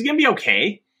 he's going to be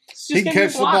okay. He can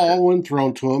catch the ball when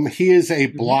thrown to him. He is a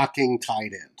blocking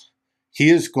tight end. He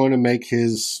is going to make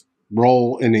his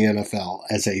role in the NFL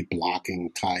as a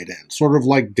blocking tight end, sort of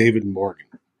like David Morgan.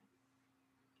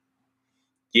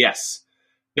 Yes,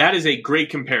 that is a great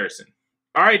comparison.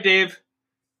 All right, Dave.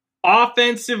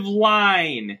 Offensive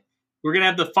line. We're going to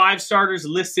have the 5 starters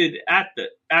listed at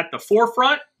the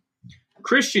forefront.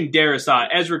 Christian Darrisaw,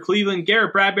 Ezra Cleveland,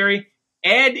 Garrett Bradbury,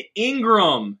 Ed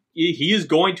Ingram. He is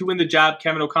going to win the job.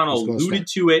 Kevin O'Connell alluded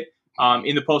to it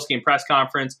in the postgame press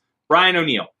conference. Brian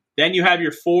O'Neill. Then you have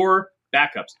your 4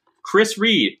 backups. Chris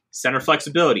Reed, center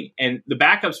flexibility. And the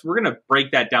backups, we're going to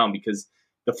break that down because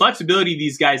the flexibility of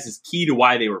these guys is key to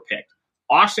why they were picked.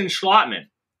 Austin Schlottman.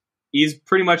 He's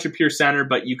pretty much a pure center,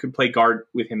 but you can play guard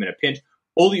with him in a pinch.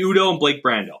 Oli Udoh and Blake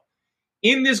Brandel.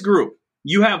 In this group,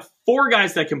 you have 4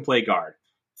 guys that can play guard,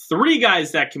 3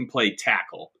 guys that can play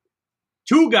tackle,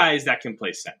 2 guys that can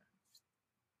play center.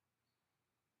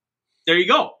 There you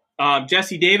go.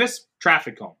 Jesse Davis,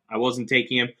 traffic cone. I wasn't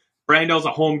taking him. Brandel's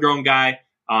a homegrown guy.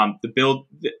 To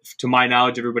my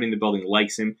knowledge, everybody in the building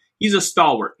likes him. He's a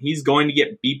stalwart. He's going to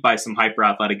get beat by some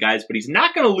hyper-athletic guys, but he's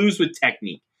not going to lose with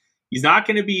technique. He's not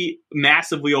going to be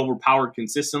massively overpowered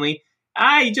consistently.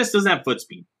 He just doesn't have foot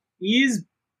speed. He's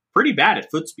pretty bad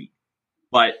at foot speed,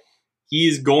 but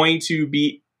he's going to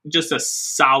be just a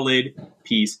solid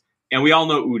piece. And we all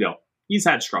know Udoh. He's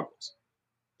had struggles.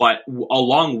 But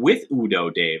along with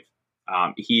Udoh, Dave,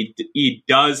 he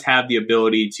does have the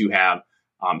ability to have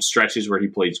stretches where he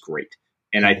plays great.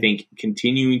 And I think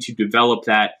continuing to develop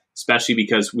that, especially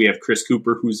because we have Chris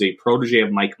Cooper, who's a protege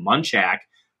of Mike Munchak,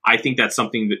 I think that's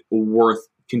something that worth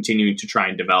continuing to try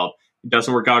and develop. It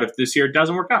doesn't work out if this year it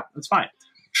doesn't work out. That's fine.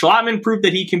 Schlottman proved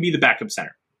that he can be the backup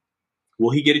center.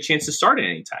 Will he get a chance to start at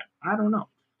any time? I don't know.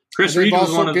 Chris Reed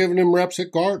was also giving him reps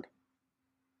at guard.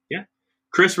 Yeah.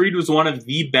 Chris Reed was one of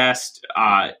the best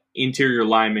interior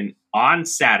linemen on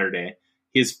Saturday.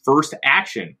 His first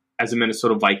action as a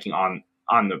Minnesota Viking on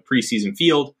the preseason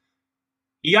field.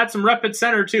 He got some rep at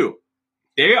center too.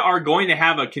 They are going to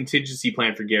have a contingency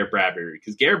plan for Garrett Bradbury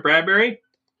because Garrett Bradbury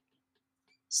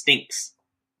stinks.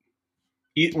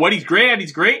 What he's great at,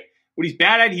 he's great What he's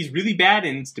bad at, he's really bad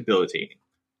and it's debilitating.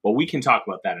 But we can talk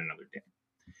about that another day.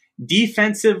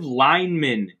 Defensive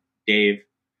lineman, Dave.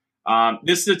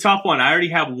 This is a tough one. I already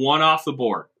have one off the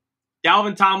board.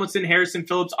 Dalvin Tomlinson, Harrison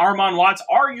Phillips, Armon Watts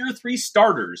are your three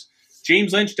starters.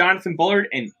 James Lynch, Jonathan Bullard,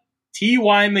 and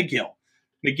T.Y. McGill.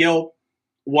 McGill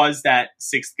was that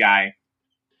sixth guy.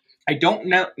 I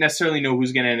don't necessarily know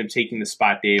who's going to end up taking the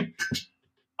spot, Dave.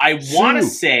 I want to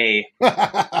say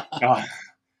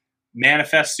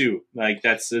Manifest Sue. Like,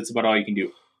 that's about all you can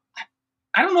do.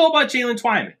 I don't know about Jalen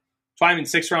Twyman. Twyman,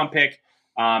 6th-round pick.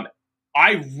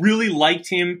 I really liked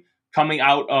him coming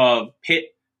out of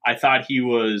Pitt. I thought he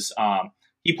was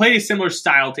he played a similar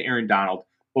style to Aaron Donald,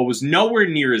 but was nowhere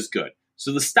near as good.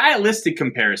 So the stylistic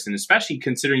comparison, especially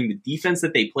considering the defense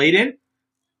that they played in,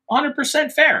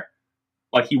 100% fair.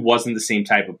 But he wasn't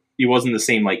the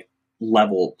same like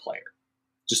level player.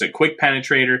 Just a quick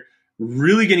penetrator,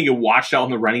 really going to get watched out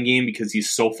in the running game because he's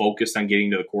so focused on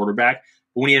getting to the quarterback.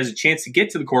 But when he has a chance to get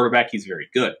to the quarterback, he's very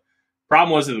good.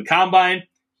 Problem was at the combine,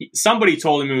 somebody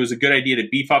told him it was a good idea to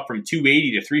beef up from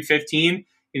 280 to 315,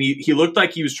 and he looked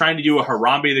like he was trying to do a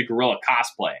Harambe the Gorilla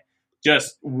cosplay.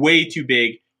 Just way too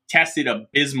big, tested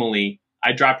abysmally.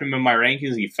 I dropped him in my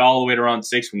rankings. He fell all the way to round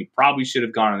 6 when he probably should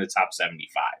have gone in the top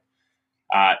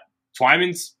 75.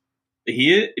 Twyman's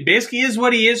he basically is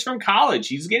what he is from college.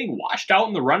 He's getting washed out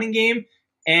in the running game,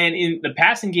 and in the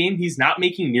passing game, he's not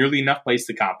making nearly enough plays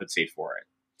to compensate for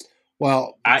it.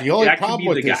 Well, the only problem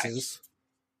with this is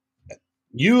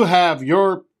you have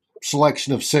your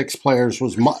selection of 6 players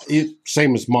was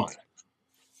same as mine.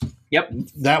 Yep.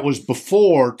 That was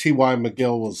before T.Y.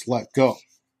 McGill was let go.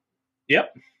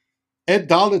 Yep. Ed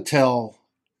Donatel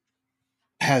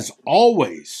has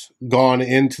always gone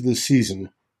into the season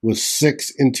with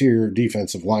 6 interior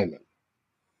defensive linemen.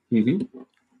 Mm-hmm.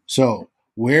 So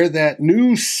where that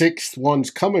new 6th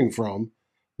one's coming from,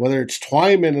 whether it's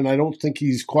Twyman, and I don't think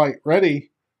he's quite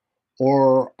ready,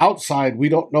 or outside, we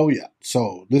don't know yet.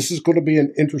 So this is going to be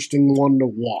an interesting one to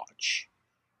watch.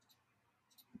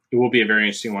 It will be a very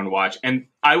interesting one to watch. And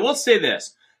I will say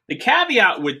this. The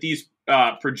caveat with these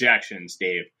projections,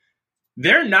 Dave,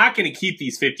 they're not going to keep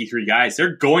these 53 guys.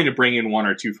 They're going to bring in 1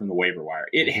 or 2 from the waiver wire.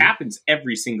 It happens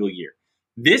every single year.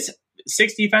 This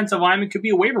 6 defensive lineman could be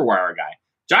a waiver wire guy.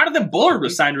 Jonathan Bullard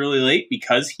was signed really late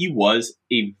because he was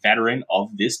a veteran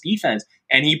of this defense,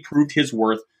 and he proved his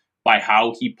worth by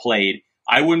how he played.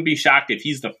 I wouldn't be shocked if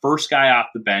he's the first guy off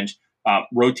the bench,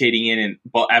 rotating in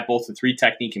at both the 3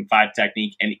 technique and 5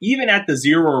 technique, and even at the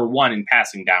 0 or 1 in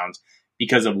passing downs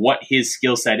because of what his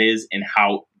skill set is and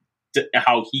how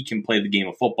he can play the game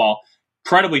of football.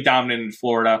 Incredibly dominant in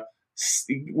Florida.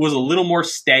 Was a little more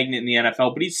stagnant in the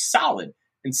NFL, but he's solid.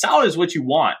 And solid is what you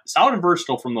want. Solid and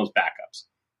versatile from those backups.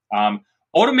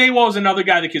 Oda Maywell is another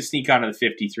guy that could sneak onto the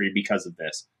 53 because of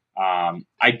this.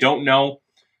 I don't know.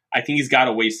 I think he's got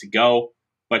a ways to go,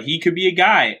 but he could be a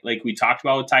guy like we talked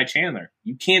about with Ty Chandler.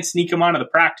 You can't sneak him onto the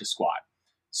practice squad.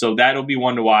 So that'll be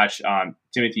one to watch.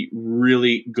 Timothy,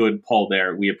 really good pull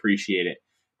there. We appreciate it.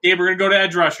 Dave, we're going to go to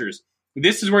edge rushers.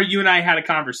 This is where you and I had a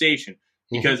conversation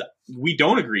because we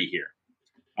don't agree here.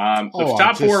 The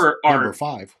top 4 are number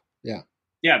 5. Yeah.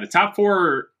 Yeah, the top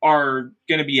 4 are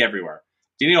going to be everywhere.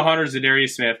 Daniel Hunter,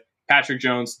 Zadarius Smith, Patrick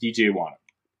Jones, DJ Wonnum.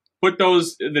 Put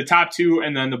the top 2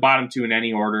 and then the bottom 2 in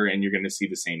any order, and you're going to see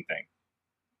the same thing.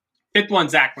 5th one,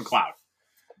 Zach McCloud.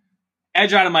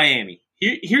 Edge out of Miami.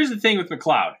 Here's the thing with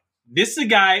McCloud. This is a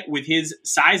guy with his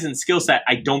size and skill set.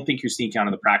 I don't think you're sneaking on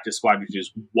the practice squad, which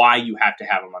is why you have to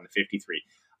have him on the 53.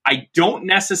 I don't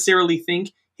necessarily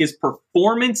think his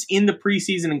performance in the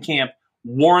preseason and camp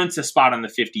warrants a spot on the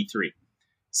 53.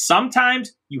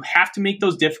 Sometimes you have to make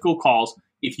those difficult calls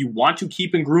if you want to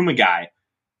keep and groom a guy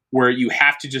where you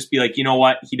have to just be like, you know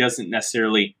what, he doesn't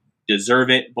necessarily deserve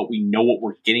it, but we know what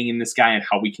we're getting in this guy and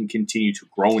how we can continue to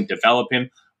grow and develop him.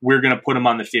 We're going to put him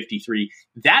on the 53.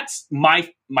 That's my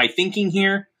thinking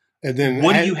here. And then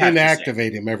what do you have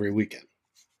inactivate him every weekend.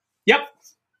 Yep.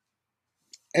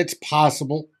 It's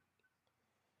possible.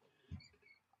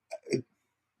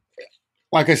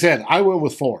 Like I said, I went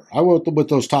with 4. I went with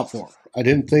those top 4. I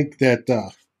didn't think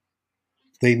that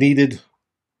they needed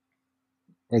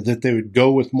or that they would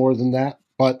go with more than that.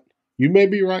 But you may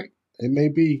be right. They may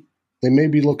be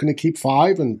looking to keep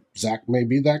 5, and Zach may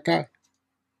be that guy.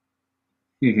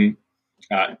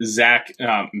 Mm-hmm. Zach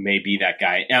may be that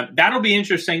guy. That'll be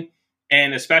interesting,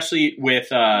 and especially with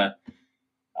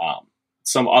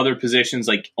some other positions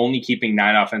like only keeping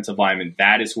 9 offensive linemen.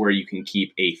 That is where you can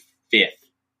keep a 5th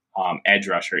edge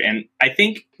rusher. And I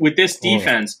think with this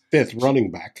defense, 5th running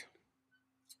back,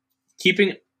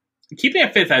 keeping a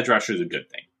 5th edge rusher is a good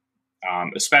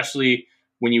thing, especially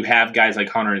when you have guys like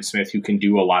Hunter and Smith who can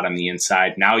do a lot on the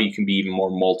inside. Now you can be even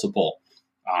more multiple.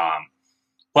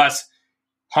 Plus,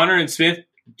 Hunter and Smith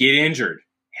get injured.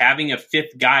 Having a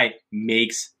fifth guy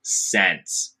makes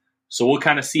sense. So we'll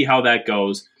kind of see how that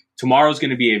goes. Tomorrow's going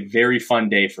to be a very fun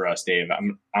day for us, Dave.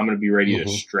 I'm going to be ready to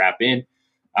strap in.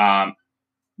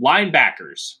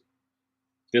 Linebackers.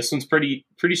 This one's pretty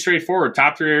straightforward.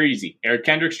 Top three are easy. Eric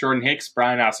Kendricks, Jordan Hicks,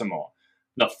 Brian Asamoah.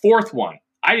 The fourth one,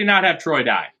 I did not have Troy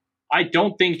Dye. I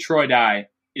don't think Troy Dye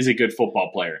is a good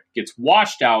football player. Gets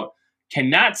washed out,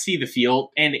 cannot see the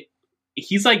field, and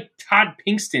he's like Todd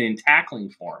Pinkston in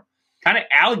tackling form. Kind of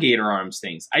alligator arms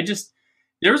things.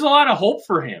 There was a lot of hope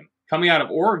for him coming out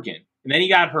of Oregon. And then he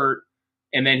got hurt,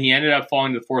 and then he ended up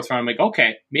falling to the fourth round. I'm like,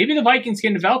 okay, maybe the Vikings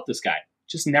can develop this guy.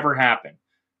 Just never happened.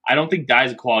 I don't think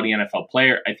Dye's a quality NFL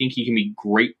player. I think he can be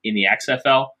great in the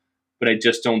XFL, but I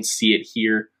just don't see it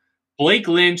here. Blake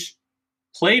Lynch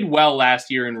played well last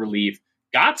year in relief,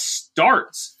 got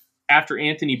starts after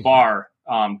Anthony Barr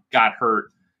got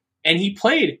hurt, and he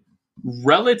played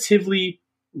relatively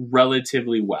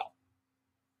well.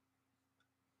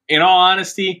 In all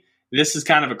honesty, this is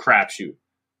kind of a crapshoot.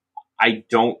 I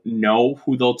don't know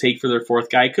who they'll take for their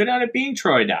fourth guy. It could end up being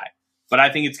Troy Dye, but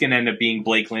I think it's going to end up being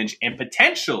Blake Lynch, and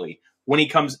potentially, when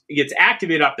he gets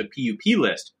activated off the PUP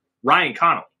list, Ryan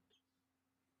Connolly.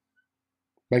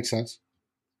 Makes sense.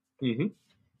 Mm-hmm.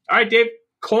 All right, Dave.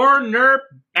 Cornerback.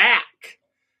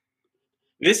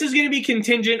 This is going to be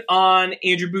contingent on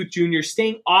Andrew Booth Jr.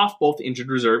 staying off both injured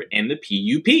reserve and the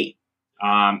PUP.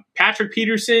 Patrick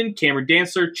Peterson, Cameron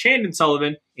Dantzler, Chandon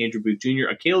Sullivan, Andrew Booth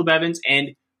Jr., Caleb Evans,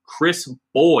 and Chris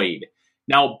Boyd.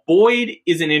 Now, Boyd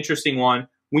is an interesting one.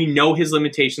 We know his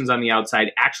limitations on the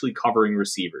outside, actually covering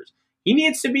receivers. He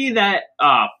needs to be that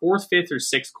fourth, fifth, or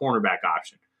sixth cornerback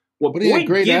option. But he had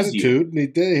great attitude,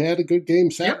 and he had a good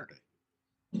game Saturday.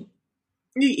 Yep.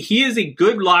 He is a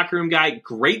good locker room guy,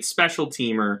 great special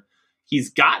teamer. He's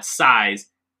got size,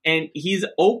 and he's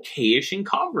okay-ish in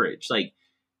coverage. Like,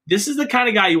 this is the kind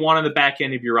of guy you want on the back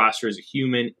end of your roster as a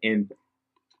human and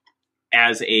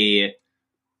as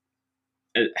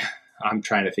I'm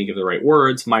trying to think of the right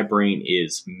words. My brain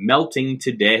is melting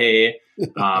today.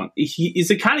 He is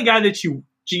the kind of guy that you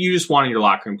just want in your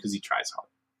locker room because he tries hard.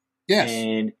 Yes.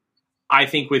 And I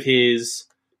think with his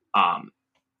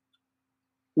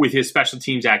special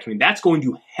teams acumen, that's going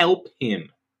to help him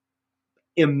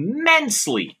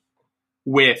immensely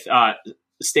with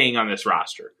staying on this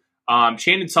roster.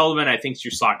 Chandon Sullivan, I think, is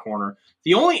your slot corner.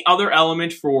 The only other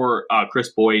element for Chris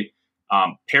Boyd,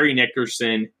 Perry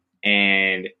Nickerson,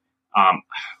 and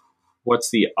what's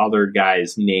the other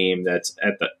guy's name that's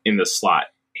in the slot?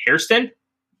 Hairston?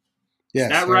 Yes, is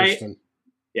that Hairston. Right?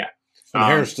 Yeah.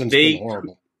 Hairston's been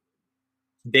horrible.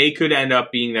 They could end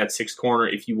up being that sixth corner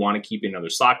if you want to keep another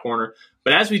slot corner.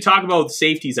 But as we talk about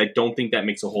safeties, I don't think that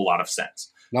makes a whole lot of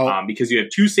sense. No. Because you have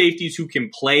two safeties who can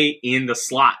play in the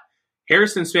slot.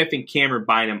 Harrison Smith and Cameron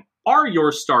Bynum are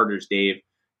your starters, Dave.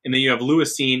 And then you have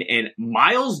Lewis Cine and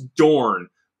Miles Dorn,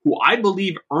 who I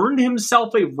believe earned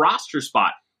himself a roster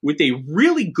spot with a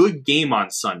really good game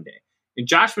on Sunday. And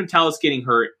Josh Metellus getting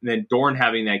hurt, and then Dorn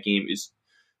having that game is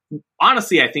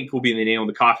honestly, I think, will be the nail in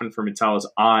the coffin for Metellus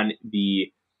on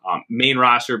the main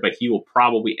roster, but he will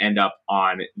probably end up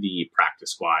on the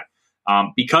practice squad.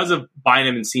 Because of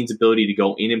Bynum and Cine's ability to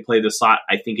go in and play the slot,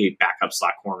 I think a backup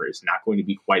slot corner is not going to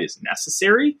be quite as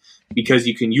necessary because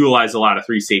you can utilize a lot of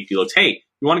three safety looks. Hey,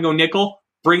 you want to go nickel?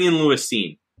 Bring in Lewis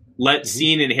Cine. Let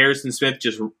Cine and Harrison Smith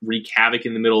just wreak havoc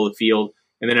in the middle of the field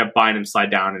and then have Bynum slide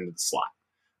down into the slot.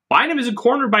 Bynum is a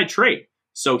corner by trade,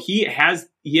 so he has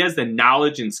the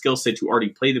knowledge and skill set to already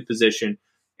play the position,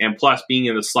 and plus being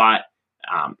in the slot,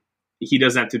 he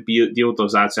doesn't have to deal with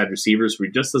those outside receivers where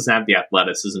he just doesn't have the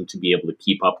athleticism to be able to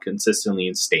keep up consistently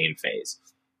and stay in phase.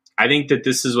 I think that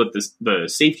this is what the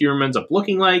safety room ends up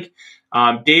looking like.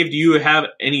 Dave, do you have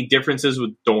any differences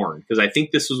with Dorn? Because I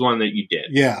think this was one that you did.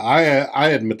 Yeah, I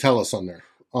had Metellus on there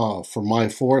for my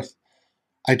fourth.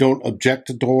 I don't object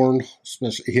to Dorn,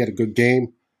 especially he had a good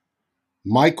game.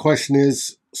 My question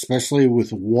is, especially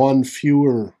with one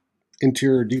fewer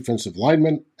interior defensive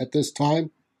lineman at this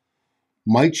time,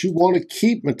 might you want to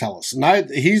keep Metellus? And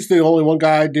he's the only one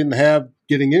guy I didn't have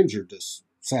getting injured this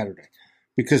Saturday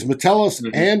because Metellus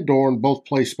and Dorn both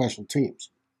play special teams.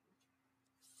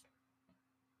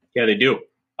 Yeah, they do.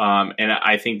 And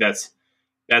I think that's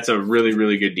a really,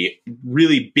 really good deal.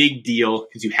 Really big deal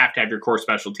because you have to have your core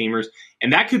special teamers.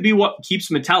 And that could be what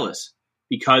keeps Metellus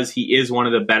because he is one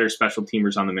of the better special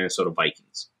teamers on the Minnesota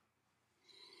Vikings.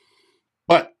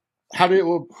 But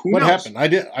what happened? I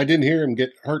didn't hear him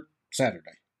get hurt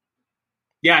Saturday.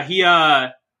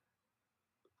 Yeah,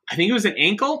 I think it was an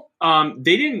ankle.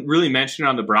 They didn't really mention it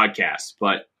on the broadcast,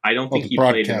 but I don't think he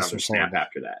played another snap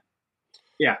after that.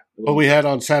 Yeah. But we had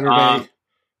on Saturday,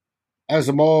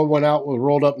 Asamoah went out with a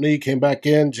rolled up knee, came back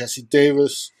in. Jesse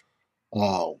Davis.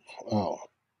 Never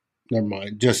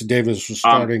mind. Jesse Davis was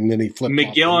starting, then he flipped.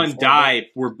 McGill and Dye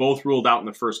were both ruled out in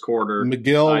the first quarter.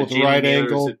 McGill with the right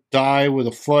ankle, Dye with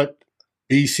a foot,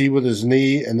 BC with his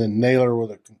knee, and then Naylor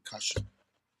with a concussion.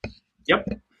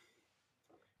 Yep.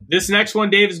 This next one,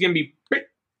 Dave, is going to be pretty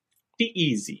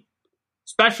easy.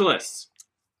 Specialists.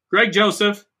 Greg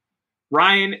Joseph,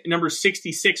 Ryan, number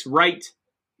 66, right.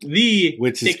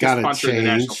 Which thickest punter in the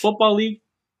National Football League.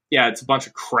 Yeah, it's a bunch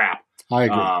of crap. I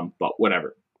agree. But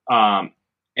whatever.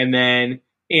 And then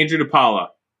Andrew DePaula,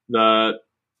 the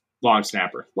long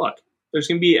snapper. Look, there's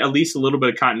going to be at least a little bit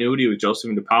of continuity with Joseph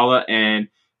and DePaula. And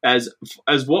as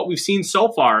what we've seen so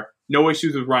far, no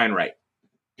issues with Ryan Wright.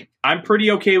 I'm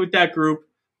pretty okay with that group.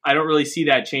 I don't really see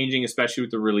that changing, especially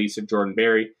with the release of Jordan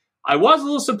Berry. I was a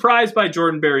little surprised by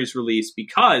Jordan Berry's release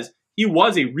because he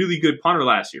was a really good punter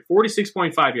last year,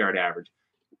 46.5 yard average.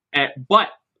 But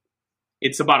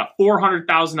it's about a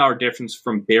 $400,000 difference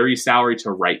from Berry's salary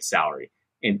to Wright's salary.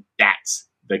 And that's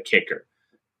the kicker.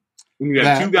 When you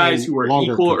have two guys who are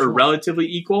equal or relatively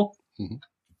equal,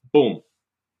 boom,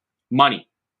 money.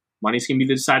 Money's going to be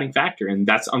the deciding factor, and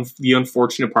that's the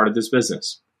unfortunate part of this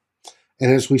business.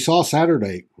 And as we saw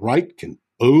Saturday, Wright can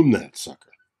boom that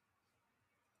sucker.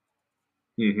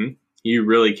 He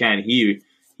really can.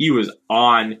 He was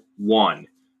on one,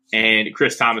 and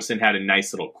Chris Thomason had a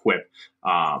nice little quip.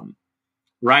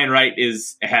 Ryan Wright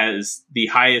has the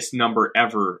highest number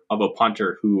ever of a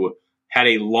punter who had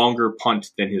a longer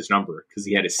punt than his number because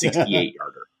he had a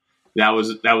 68-yarder. That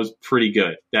was pretty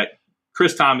good. That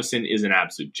Chris Thomason is an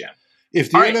absolute gem. If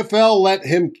the NFL let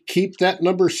him keep that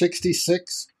number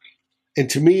 66, and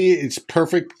to me it's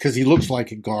perfect because he looks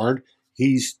like a guard.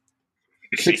 He's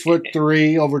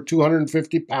 6'3", over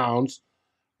 250 pounds,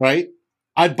 right?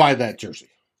 I'd buy that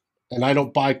jersey, and I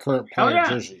don't buy current player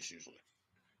jerseys usually.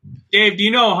 Dave, do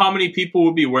you know how many people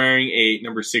would be wearing a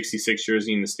number 66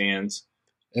 jersey in the stands?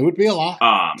 It would be a lot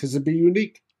because it'd be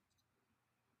unique.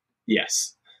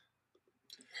 Yes.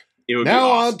 It would now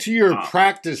be awesome. On to your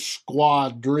practice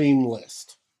squad dream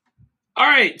list. All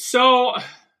right, so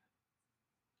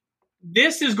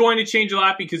this is going to change a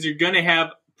lot because you're going to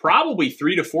have probably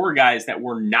 3 to 4 guys that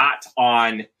were not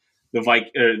on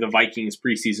the Vikings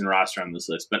preseason roster on this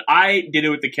list. But I did it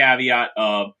with the caveat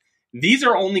of these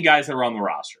are only guys that are on the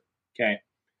roster. Okay.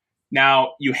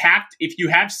 Now if you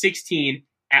have 16,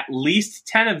 at least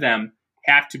 10 of them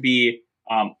have to be,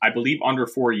 I believe, under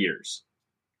 4 years.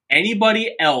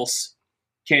 Anybody else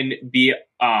can be,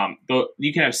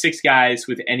 you can have 6 guys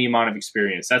with any amount of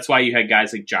experience. That's why you had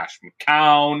guys like Josh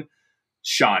McCown,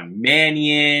 Sean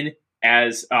Mannion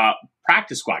as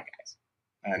practice squad guys.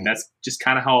 And that's just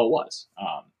kind of how it was.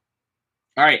 All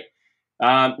right.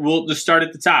 We'll just start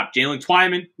at the top. Jalen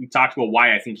Twyman, we talked about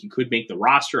why I think he could make the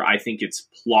roster. I think it's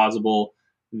plausible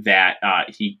that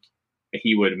he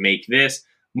would make this.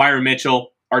 Myron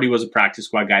Mitchell already was a practice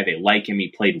squad guy. They like him. He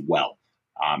played well.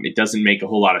 It doesn't make a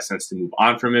whole lot of sense to move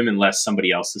on from him unless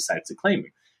somebody else decides to claim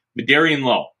him. But Darian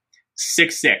Lowe,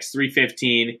 6'6",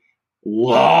 315,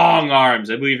 long arms.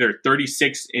 I believe they're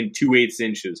 36 and 2/8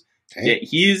 inches. Yeah,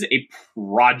 he is a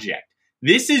project.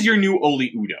 This is your new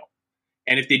Oli Udoh.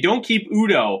 And if they don't keep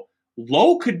Udoh,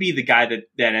 Lowe could be the guy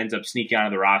that ends up sneaking out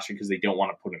of the roster because they don't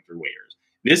want to put him through waivers.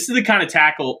 This is the kind of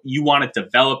tackle you want to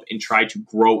develop and try to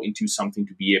grow into something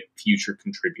to be a future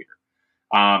contributor.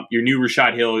 Your new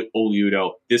Rashad Hill, Oli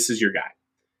Udoh, this is your guy.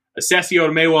 Assesi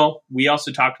Otomewo, we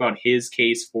also talked about his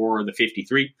case for the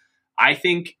 53. I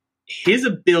think his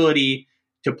ability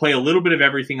to play a little bit of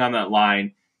everything on that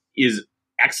line is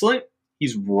excellent.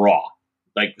 He's raw,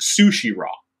 like sushi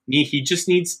raw. He just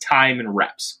needs time and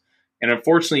reps. And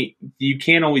unfortunately, you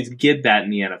can't always get that in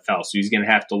the NFL, so he's going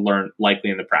to have to learn likely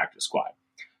in the practice squad.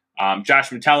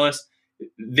 Josh Metellus,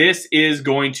 this is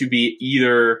going to be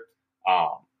either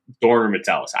Dorn or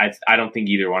Metellus. I don't think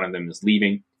either one of them is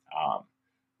leaving.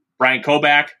 Brian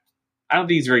Koback, I don't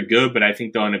think he's very good, but I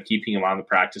think they'll end up keeping him on the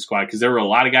practice squad because there were a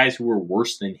lot of guys who were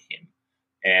worse than him.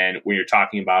 And when you're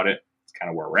talking about it, it's kind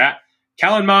of where we're at.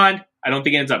 Kellen Mond, I don't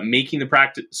think he ends up making the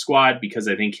practice squad because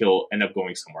I think he'll end up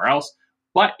going somewhere else.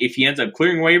 But if he ends up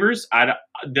clearing waivers,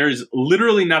 there's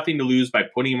literally nothing to lose by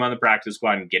putting him on the practice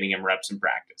squad and getting him reps in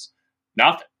practice.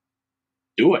 Nothing.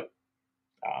 Do it.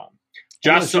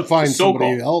 Unless you find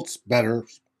somebody else better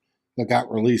that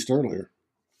got released earlier.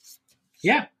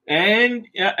 Yeah. And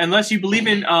unless you believe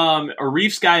in a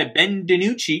Reefs guy, Ben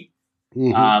DiNucci,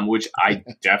 which I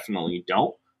definitely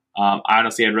don't.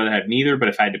 Honestly, I'd rather have neither, but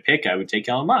if I had to pick, I would take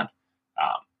Kellen Mond.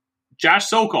 Josh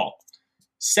Sokol,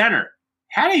 center,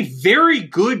 had a very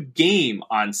good game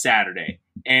on Saturday,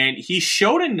 and he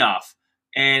showed enough.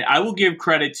 And I will give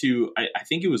credit to, I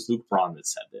think it was Luke Braun that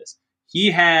said this.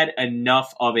 He had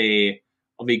enough of a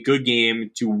good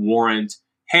game to warrant,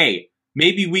 hey,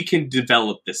 maybe we can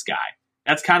develop this guy.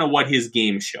 That's kind of what his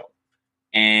game showed.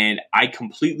 And I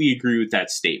completely agree with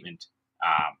that statement.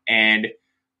 And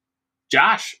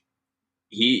Josh,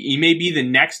 he may be the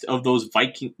next of those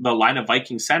the line of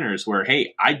Viking centers where,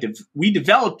 hey, we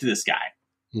developed this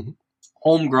guy,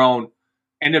 homegrown,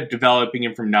 end up developing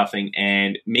him from nothing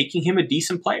and making him a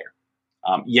decent player.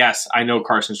 Yes, I know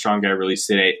Carson Strong got released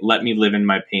today. Let me live in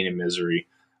my pain and misery.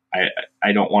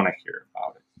 I don't want to hear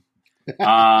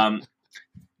about it.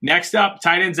 Next up,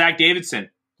 tight end Zach Davidson.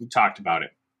 We talked about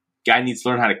it. Guy needs to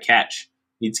learn how to catch,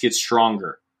 needs to get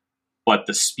stronger. But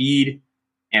the speed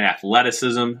and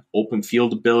athleticism, open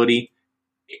field ability,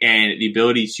 and the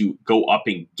ability to go up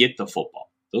and get the football,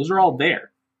 those are all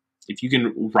there. If you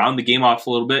can round the game off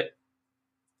a little bit,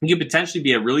 you could potentially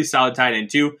be a really solid tight end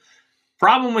too.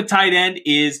 Problem with tight end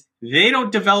is they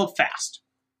don't develop fast.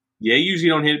 They usually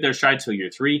don't hit their stride till year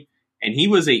 3. And he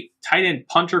was a tight end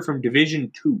punter from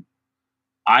Division 2.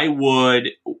 I would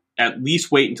at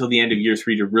least wait until the end of year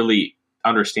 3 to really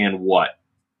understand what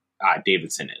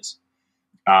Davidson is.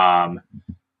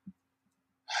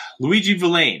 Luigi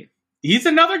Villain. He's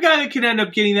another guy that could end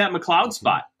up getting that McLeod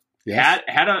spot. Yes.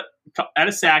 Had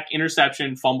a sack,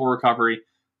 interception, fumble recovery.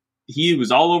 He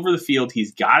was all over the field.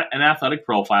 He's got an athletic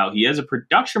profile. He has a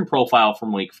production profile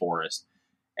from Wake Forest.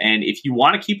 And if you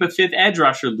want to keep a 5th edge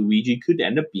rusher, Luigi could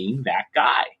end up being that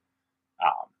guy.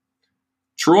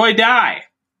 Troy Dye.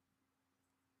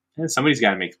 Somebody's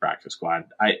got to make the practice squad.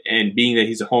 And being that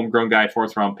he's a homegrown guy,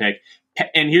 4th round pick.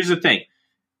 And here's the thing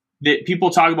that people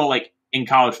talk about, like in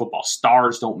college football,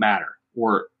 stars don't matter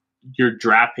or your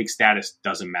draft pick status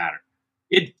doesn't matter.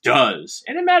 It does.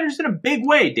 And it matters in a big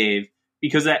way, Dave,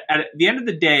 because at the end of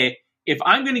the day, if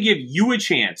I'm going to give you a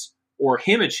chance or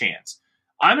him a chance,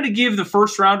 I'm going to give the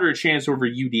first rounder a chance over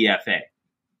UDFA.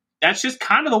 That's just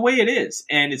kind of the way it is.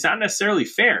 And it's not necessarily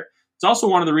fair. It's also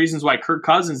one of the reasons why Kirk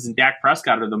Cousins and Dak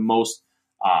Prescott are the most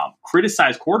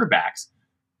criticized quarterbacks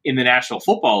in the National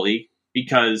Football League,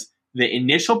 because the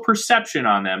initial perception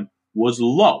on them was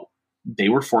low. They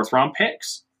were 4th round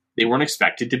picks. They weren't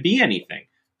expected to be anything.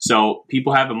 So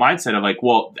people have a mindset of like,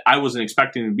 well, I wasn't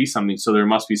expecting them to be something, so there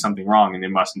must be something wrong, and they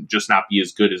must just not be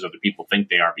as good as other people think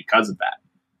they are because of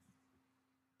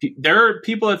that. There are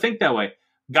people that think that way.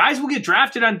 Guys will get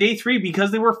drafted on day 3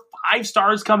 because they were 5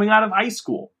 stars coming out of high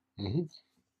school. Mm-hmm.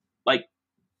 Like,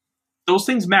 those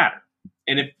things matter.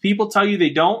 And if people tell you they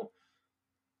don't,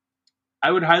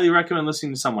 I would highly recommend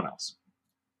listening to someone else.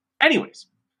 Anyways,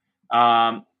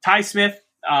 Ty Smith,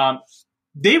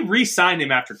 they re-signed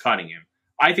him after cutting him.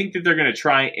 I think that they're going to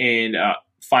try and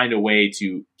find a way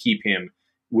to keep him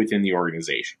within the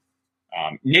organization.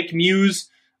 Nick Muse.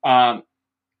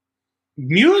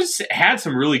 Muse had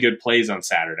some really good plays on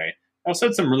Saturday. Also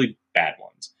had some really bad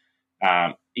ones.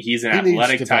 He's an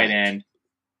athletic tight end.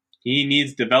 He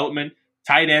needs development.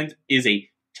 Tight end is a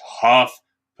tough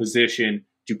position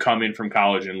to come in from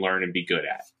college and learn and be good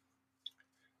at.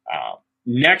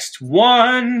 Next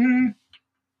one.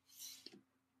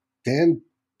 Dan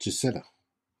Gisetta.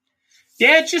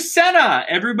 Dan Gisetta,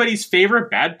 everybody's favorite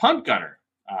bad punt gunner.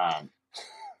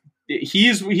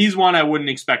 He's one I wouldn't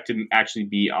expect to actually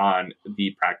be on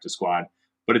the practice squad,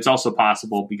 but it's also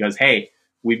possible because, hey,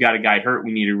 we've got a guy hurt.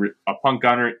 We need a punt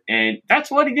gunner, and that's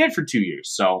what he did for 2 years.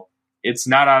 So it's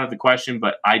not out of the question,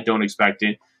 but I don't expect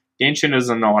it. Dan Chin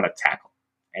doesn't know how to tackle,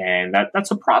 and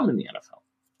that's a problem in the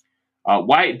NFL.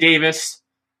 Wyatt Davis.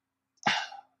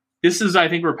 This is, I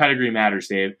think, where pedigree matters,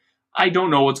 Dave. I don't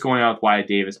know what's going on with Wyatt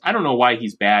Davis. I don't know why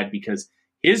he's bad, because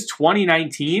his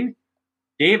 2019,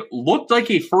 Dave, looked like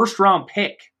a first-round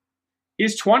pick.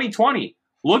 His 2020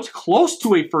 looked close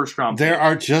to a first-round pick. There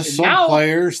are just some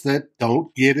players that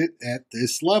don't get it at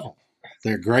this level.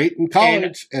 They're great in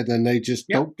college, and then they just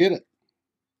don't get it.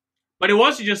 But it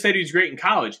wasn't just that he was great in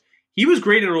college. He was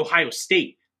great at Ohio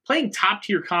State, playing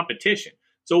top-tier competition.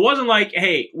 So it wasn't like,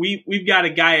 hey, we've got a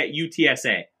guy at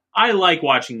UTSA. I like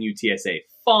watching UTSA.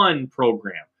 Fun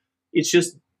program. It's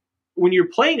just, when you're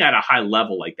playing at a high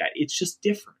level like that, it's just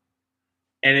different.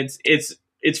 And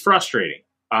it's frustrating.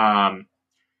 And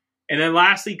then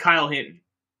lastly, Kyle Hinton.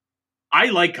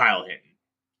 I like Kyle Hinton.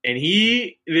 And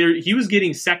he was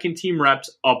getting second-team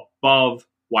reps above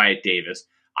Wyatt Davis.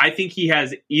 I think he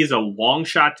is a long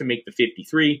shot to make the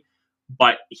 53,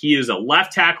 but he is a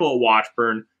left tackle at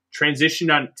Washburn.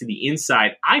 transitioned on to the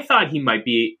inside, I thought he might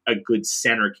be a good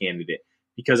center candidate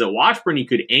because at Washburn he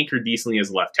could anchor decently as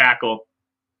a left tackle.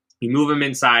 You move him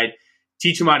inside,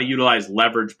 teach him how to utilize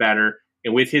leverage better,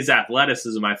 and with his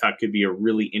athleticism, I thought could be a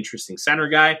really interesting center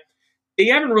guy. They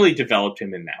haven't really developed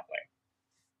him in that way.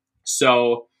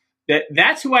 So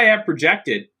that's who I have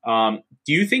projected. Do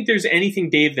you think there's anything,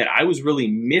 Dave, that I was really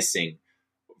missing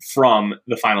from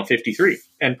the final 53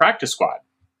 and practice squad?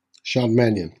 Sean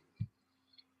Mannion.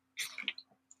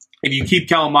 If you keep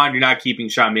Kellen Mond, you're not keeping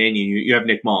Sean Mannion. You have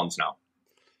Nick Mullins now.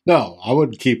 No, I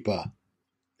wouldn't keep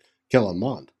Kellen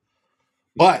Mond.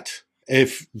 But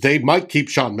if they might keep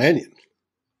Sean Mannion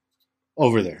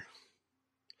over there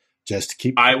just to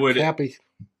keep happy.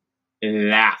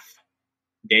 Laugh.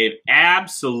 Dave,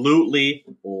 absolutely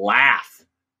laugh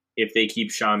if they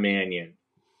keep Sean Mannion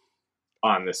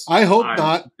on this. I hope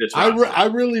not. I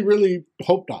really, really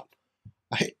hope not.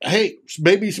 Hey,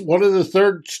 maybe one of the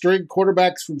third string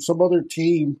quarterbacks from some other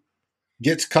team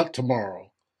gets cut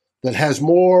tomorrow that has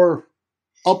more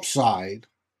upside,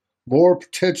 more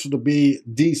potential to be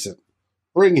decent.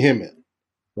 Bring him in,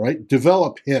 right?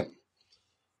 Develop him.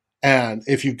 And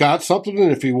if you've got something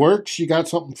and if he works, you got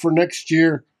something for next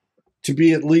year to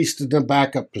be at least in the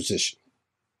backup position.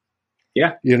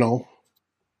 Yeah. You know?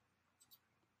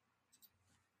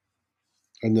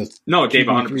 And no, Dave,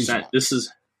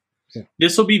 100%.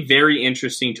 This will be very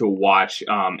interesting to watch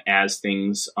as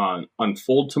things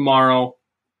unfold tomorrow.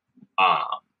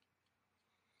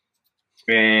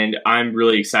 And I'm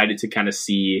really excited to kind of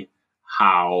see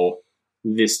how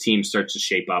this team starts to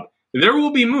shape up. There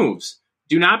will be moves.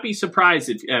 Do not be surprised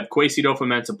if Kwesi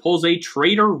Adofo-Mensah pulls a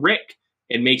Trader Rick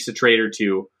and makes a trade or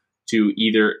two to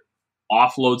either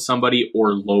offload somebody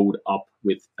or load up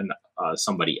with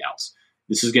somebody else.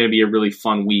 This is going to be a really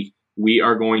fun week. We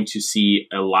are going to see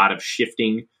a lot of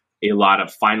shifting, a lot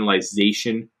of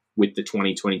finalization with the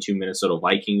 2022 Minnesota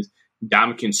Vikings.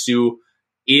 Ndamukong Suh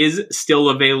is still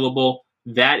available.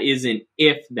 That is an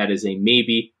if, that is a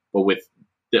maybe. But with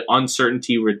the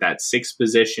uncertainty with that sixth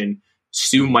position,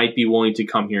 Suh might be willing to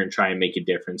come here and try and make a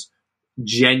difference.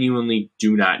 Genuinely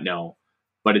do not know,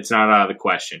 but it's not out of the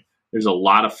question. There's a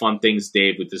lot of fun things,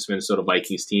 Dave, with this Minnesota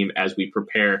Vikings team as we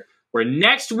prepare. Where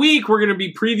next week we're going to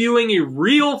be previewing a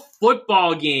real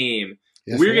football game.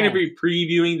 Yes, we're going to be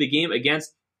previewing the game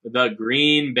against the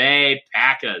Green Bay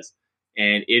Packers.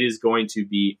 And it is going to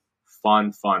be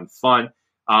fun.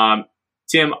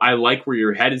 Tim, I like where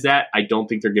your head is at. I don't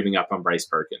think they're giving up on Bryce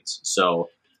Perkins. So,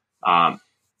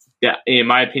 in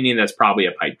my opinion, that's probably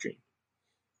a pipe dream.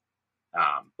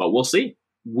 But we'll see.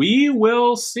 We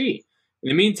will see. In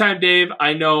the meantime, Dave,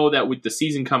 I know that with the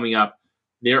season coming up,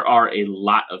 there are a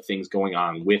lot of things going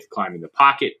on with Climbing the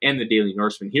Pocket and the Daily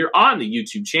Norseman here on the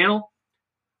YouTube channel.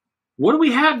 What do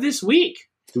we have this week?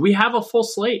 Do we have a full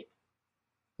slate?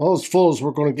 Well, as full as we're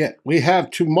going to get. We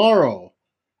have tomorrow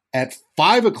at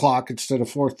 5 o'clock instead of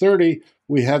 4:30,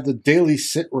 we have the Daily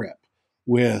Sit Rep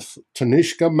with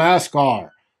Tanishka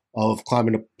Maskar of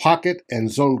Climbing the Pocket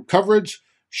and Zone Coverage.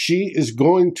 She is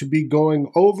going to be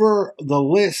going over the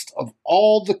list of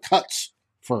all the cuts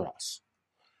for us.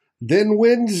 Then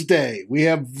Wednesday, we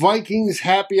have Vikings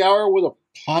Happy Hour with a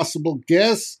possible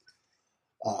guest.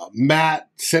 Matt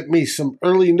sent me some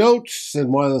early notes,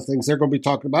 and one of the things they're going to be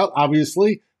talking about,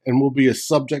 obviously, and will be a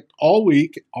subject all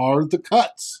week, are the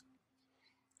cuts.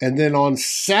 And then on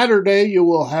Saturday, you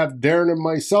will have Darren and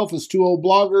myself as two old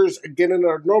bloggers, again in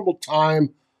our normal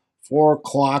time, 4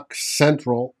 o'clock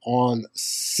Central on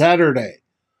Saturday.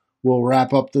 We'll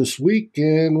wrap up this week,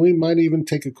 and we might even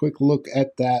take a quick look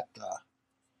at that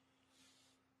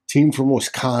team from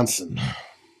Wisconsin.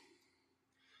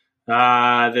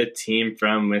 The team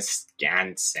from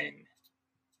Wisconsin.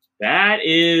 That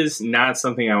is not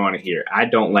something I want to hear. I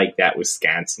don't like that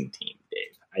Wisconsin team,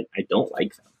 Dave. I don't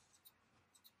like them.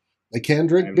 They can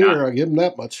drink beer. I give them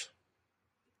that much.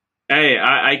 Hey,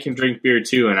 I can drink beer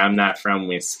too, and I'm not from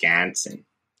Wisconsin.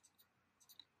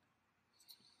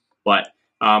 But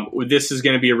this is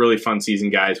going to be a really fun season,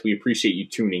 guys. We appreciate you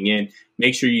tuning in.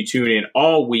 Make sure you tune in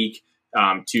all week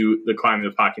to the Climbing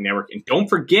the Pocket Network. And don't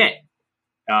forget,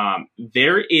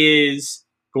 there is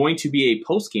going to be a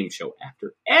post-game show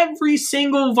after every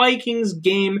single Vikings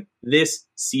game this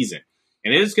season.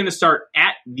 And it is going to start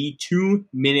at the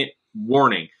 2-minute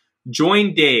warning.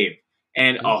 Join Dave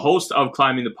and a host of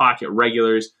Climbing the Pocket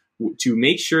regulars to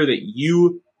make sure that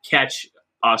you catch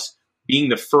us being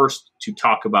the first to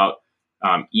talk about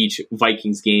each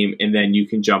Vikings game, and then you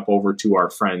can jump over to our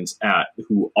friends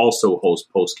who also host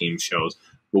post-game shows.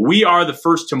 But we are the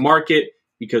first to market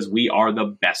because we are the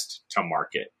best to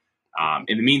market.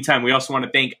 In the meantime, we also want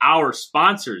to thank our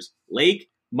sponsors, Lake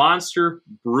Monster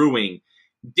Brewing.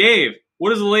 Dave,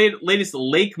 what is the latest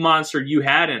Lake Monster you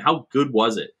had, and how good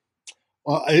was it?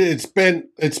 It's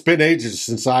been ages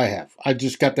since I have. I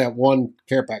just got that one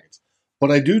care package.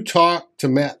 But I do talk to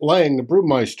Matt Lang, the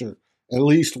brewmeister, at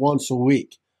least once a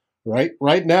week.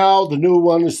 Right now, the new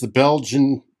one is the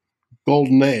Belgian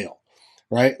Golden Ale.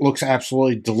 Right, looks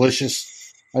absolutely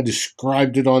delicious. I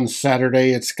described it on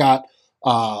Saturday. It's got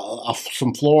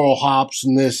some floral hops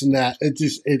and this and that.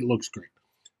 It looks great.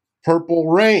 Purple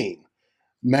Rain,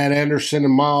 Matt Anderson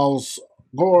and Miles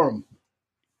Gorham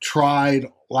tried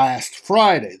last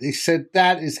Friday. They said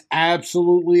that is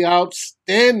absolutely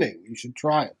outstanding. You should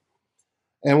try it.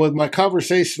 And with my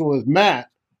conversation with Matt,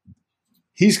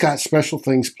 he's got special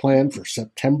things planned for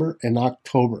September and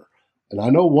October. And I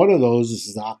know one of those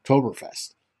is the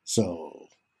Oktoberfest. So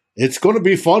it's going to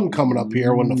be fun coming up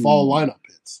here when the fall lineup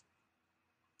hits.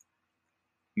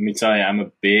 Let me tell you, I'm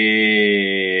a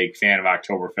big fan of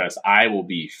Oktoberfest. I will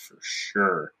be for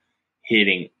sure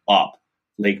hitting up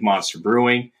Lake Monster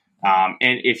Brewing. And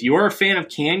if you're a fan of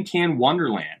Can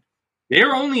Wonderland,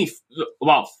 they're only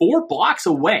about 4 blocks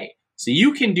away. So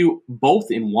you can do both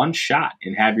in one shot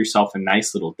and have yourself a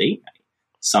nice little date night.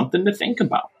 Something to think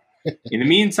about. In the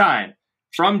meantime,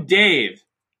 from Dave,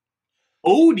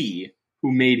 Odie,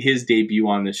 who made his debut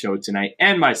on the show tonight,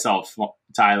 and myself,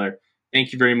 Tyler,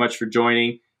 thank you very much for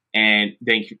joining, and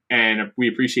thank you, and we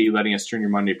appreciate you letting us turn your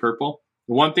Monday purple.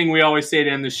 The one thing we always say to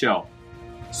end the show: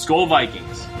 Skol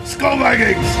Vikings! Skol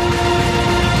Vikings!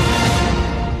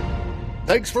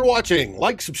 Thanks for watching.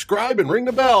 Like, subscribe, and ring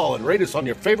the bell, and rate us on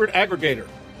your favorite aggregator.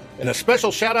 And a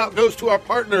special shout out goes to our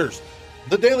partners,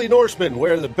 the Daily Norseman,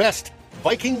 where the best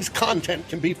Vikings content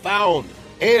can be found,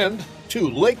 and to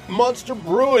Lake Monster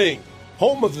Brewing,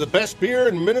 home of the best beer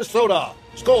in Minnesota.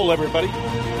 Skol, everybody.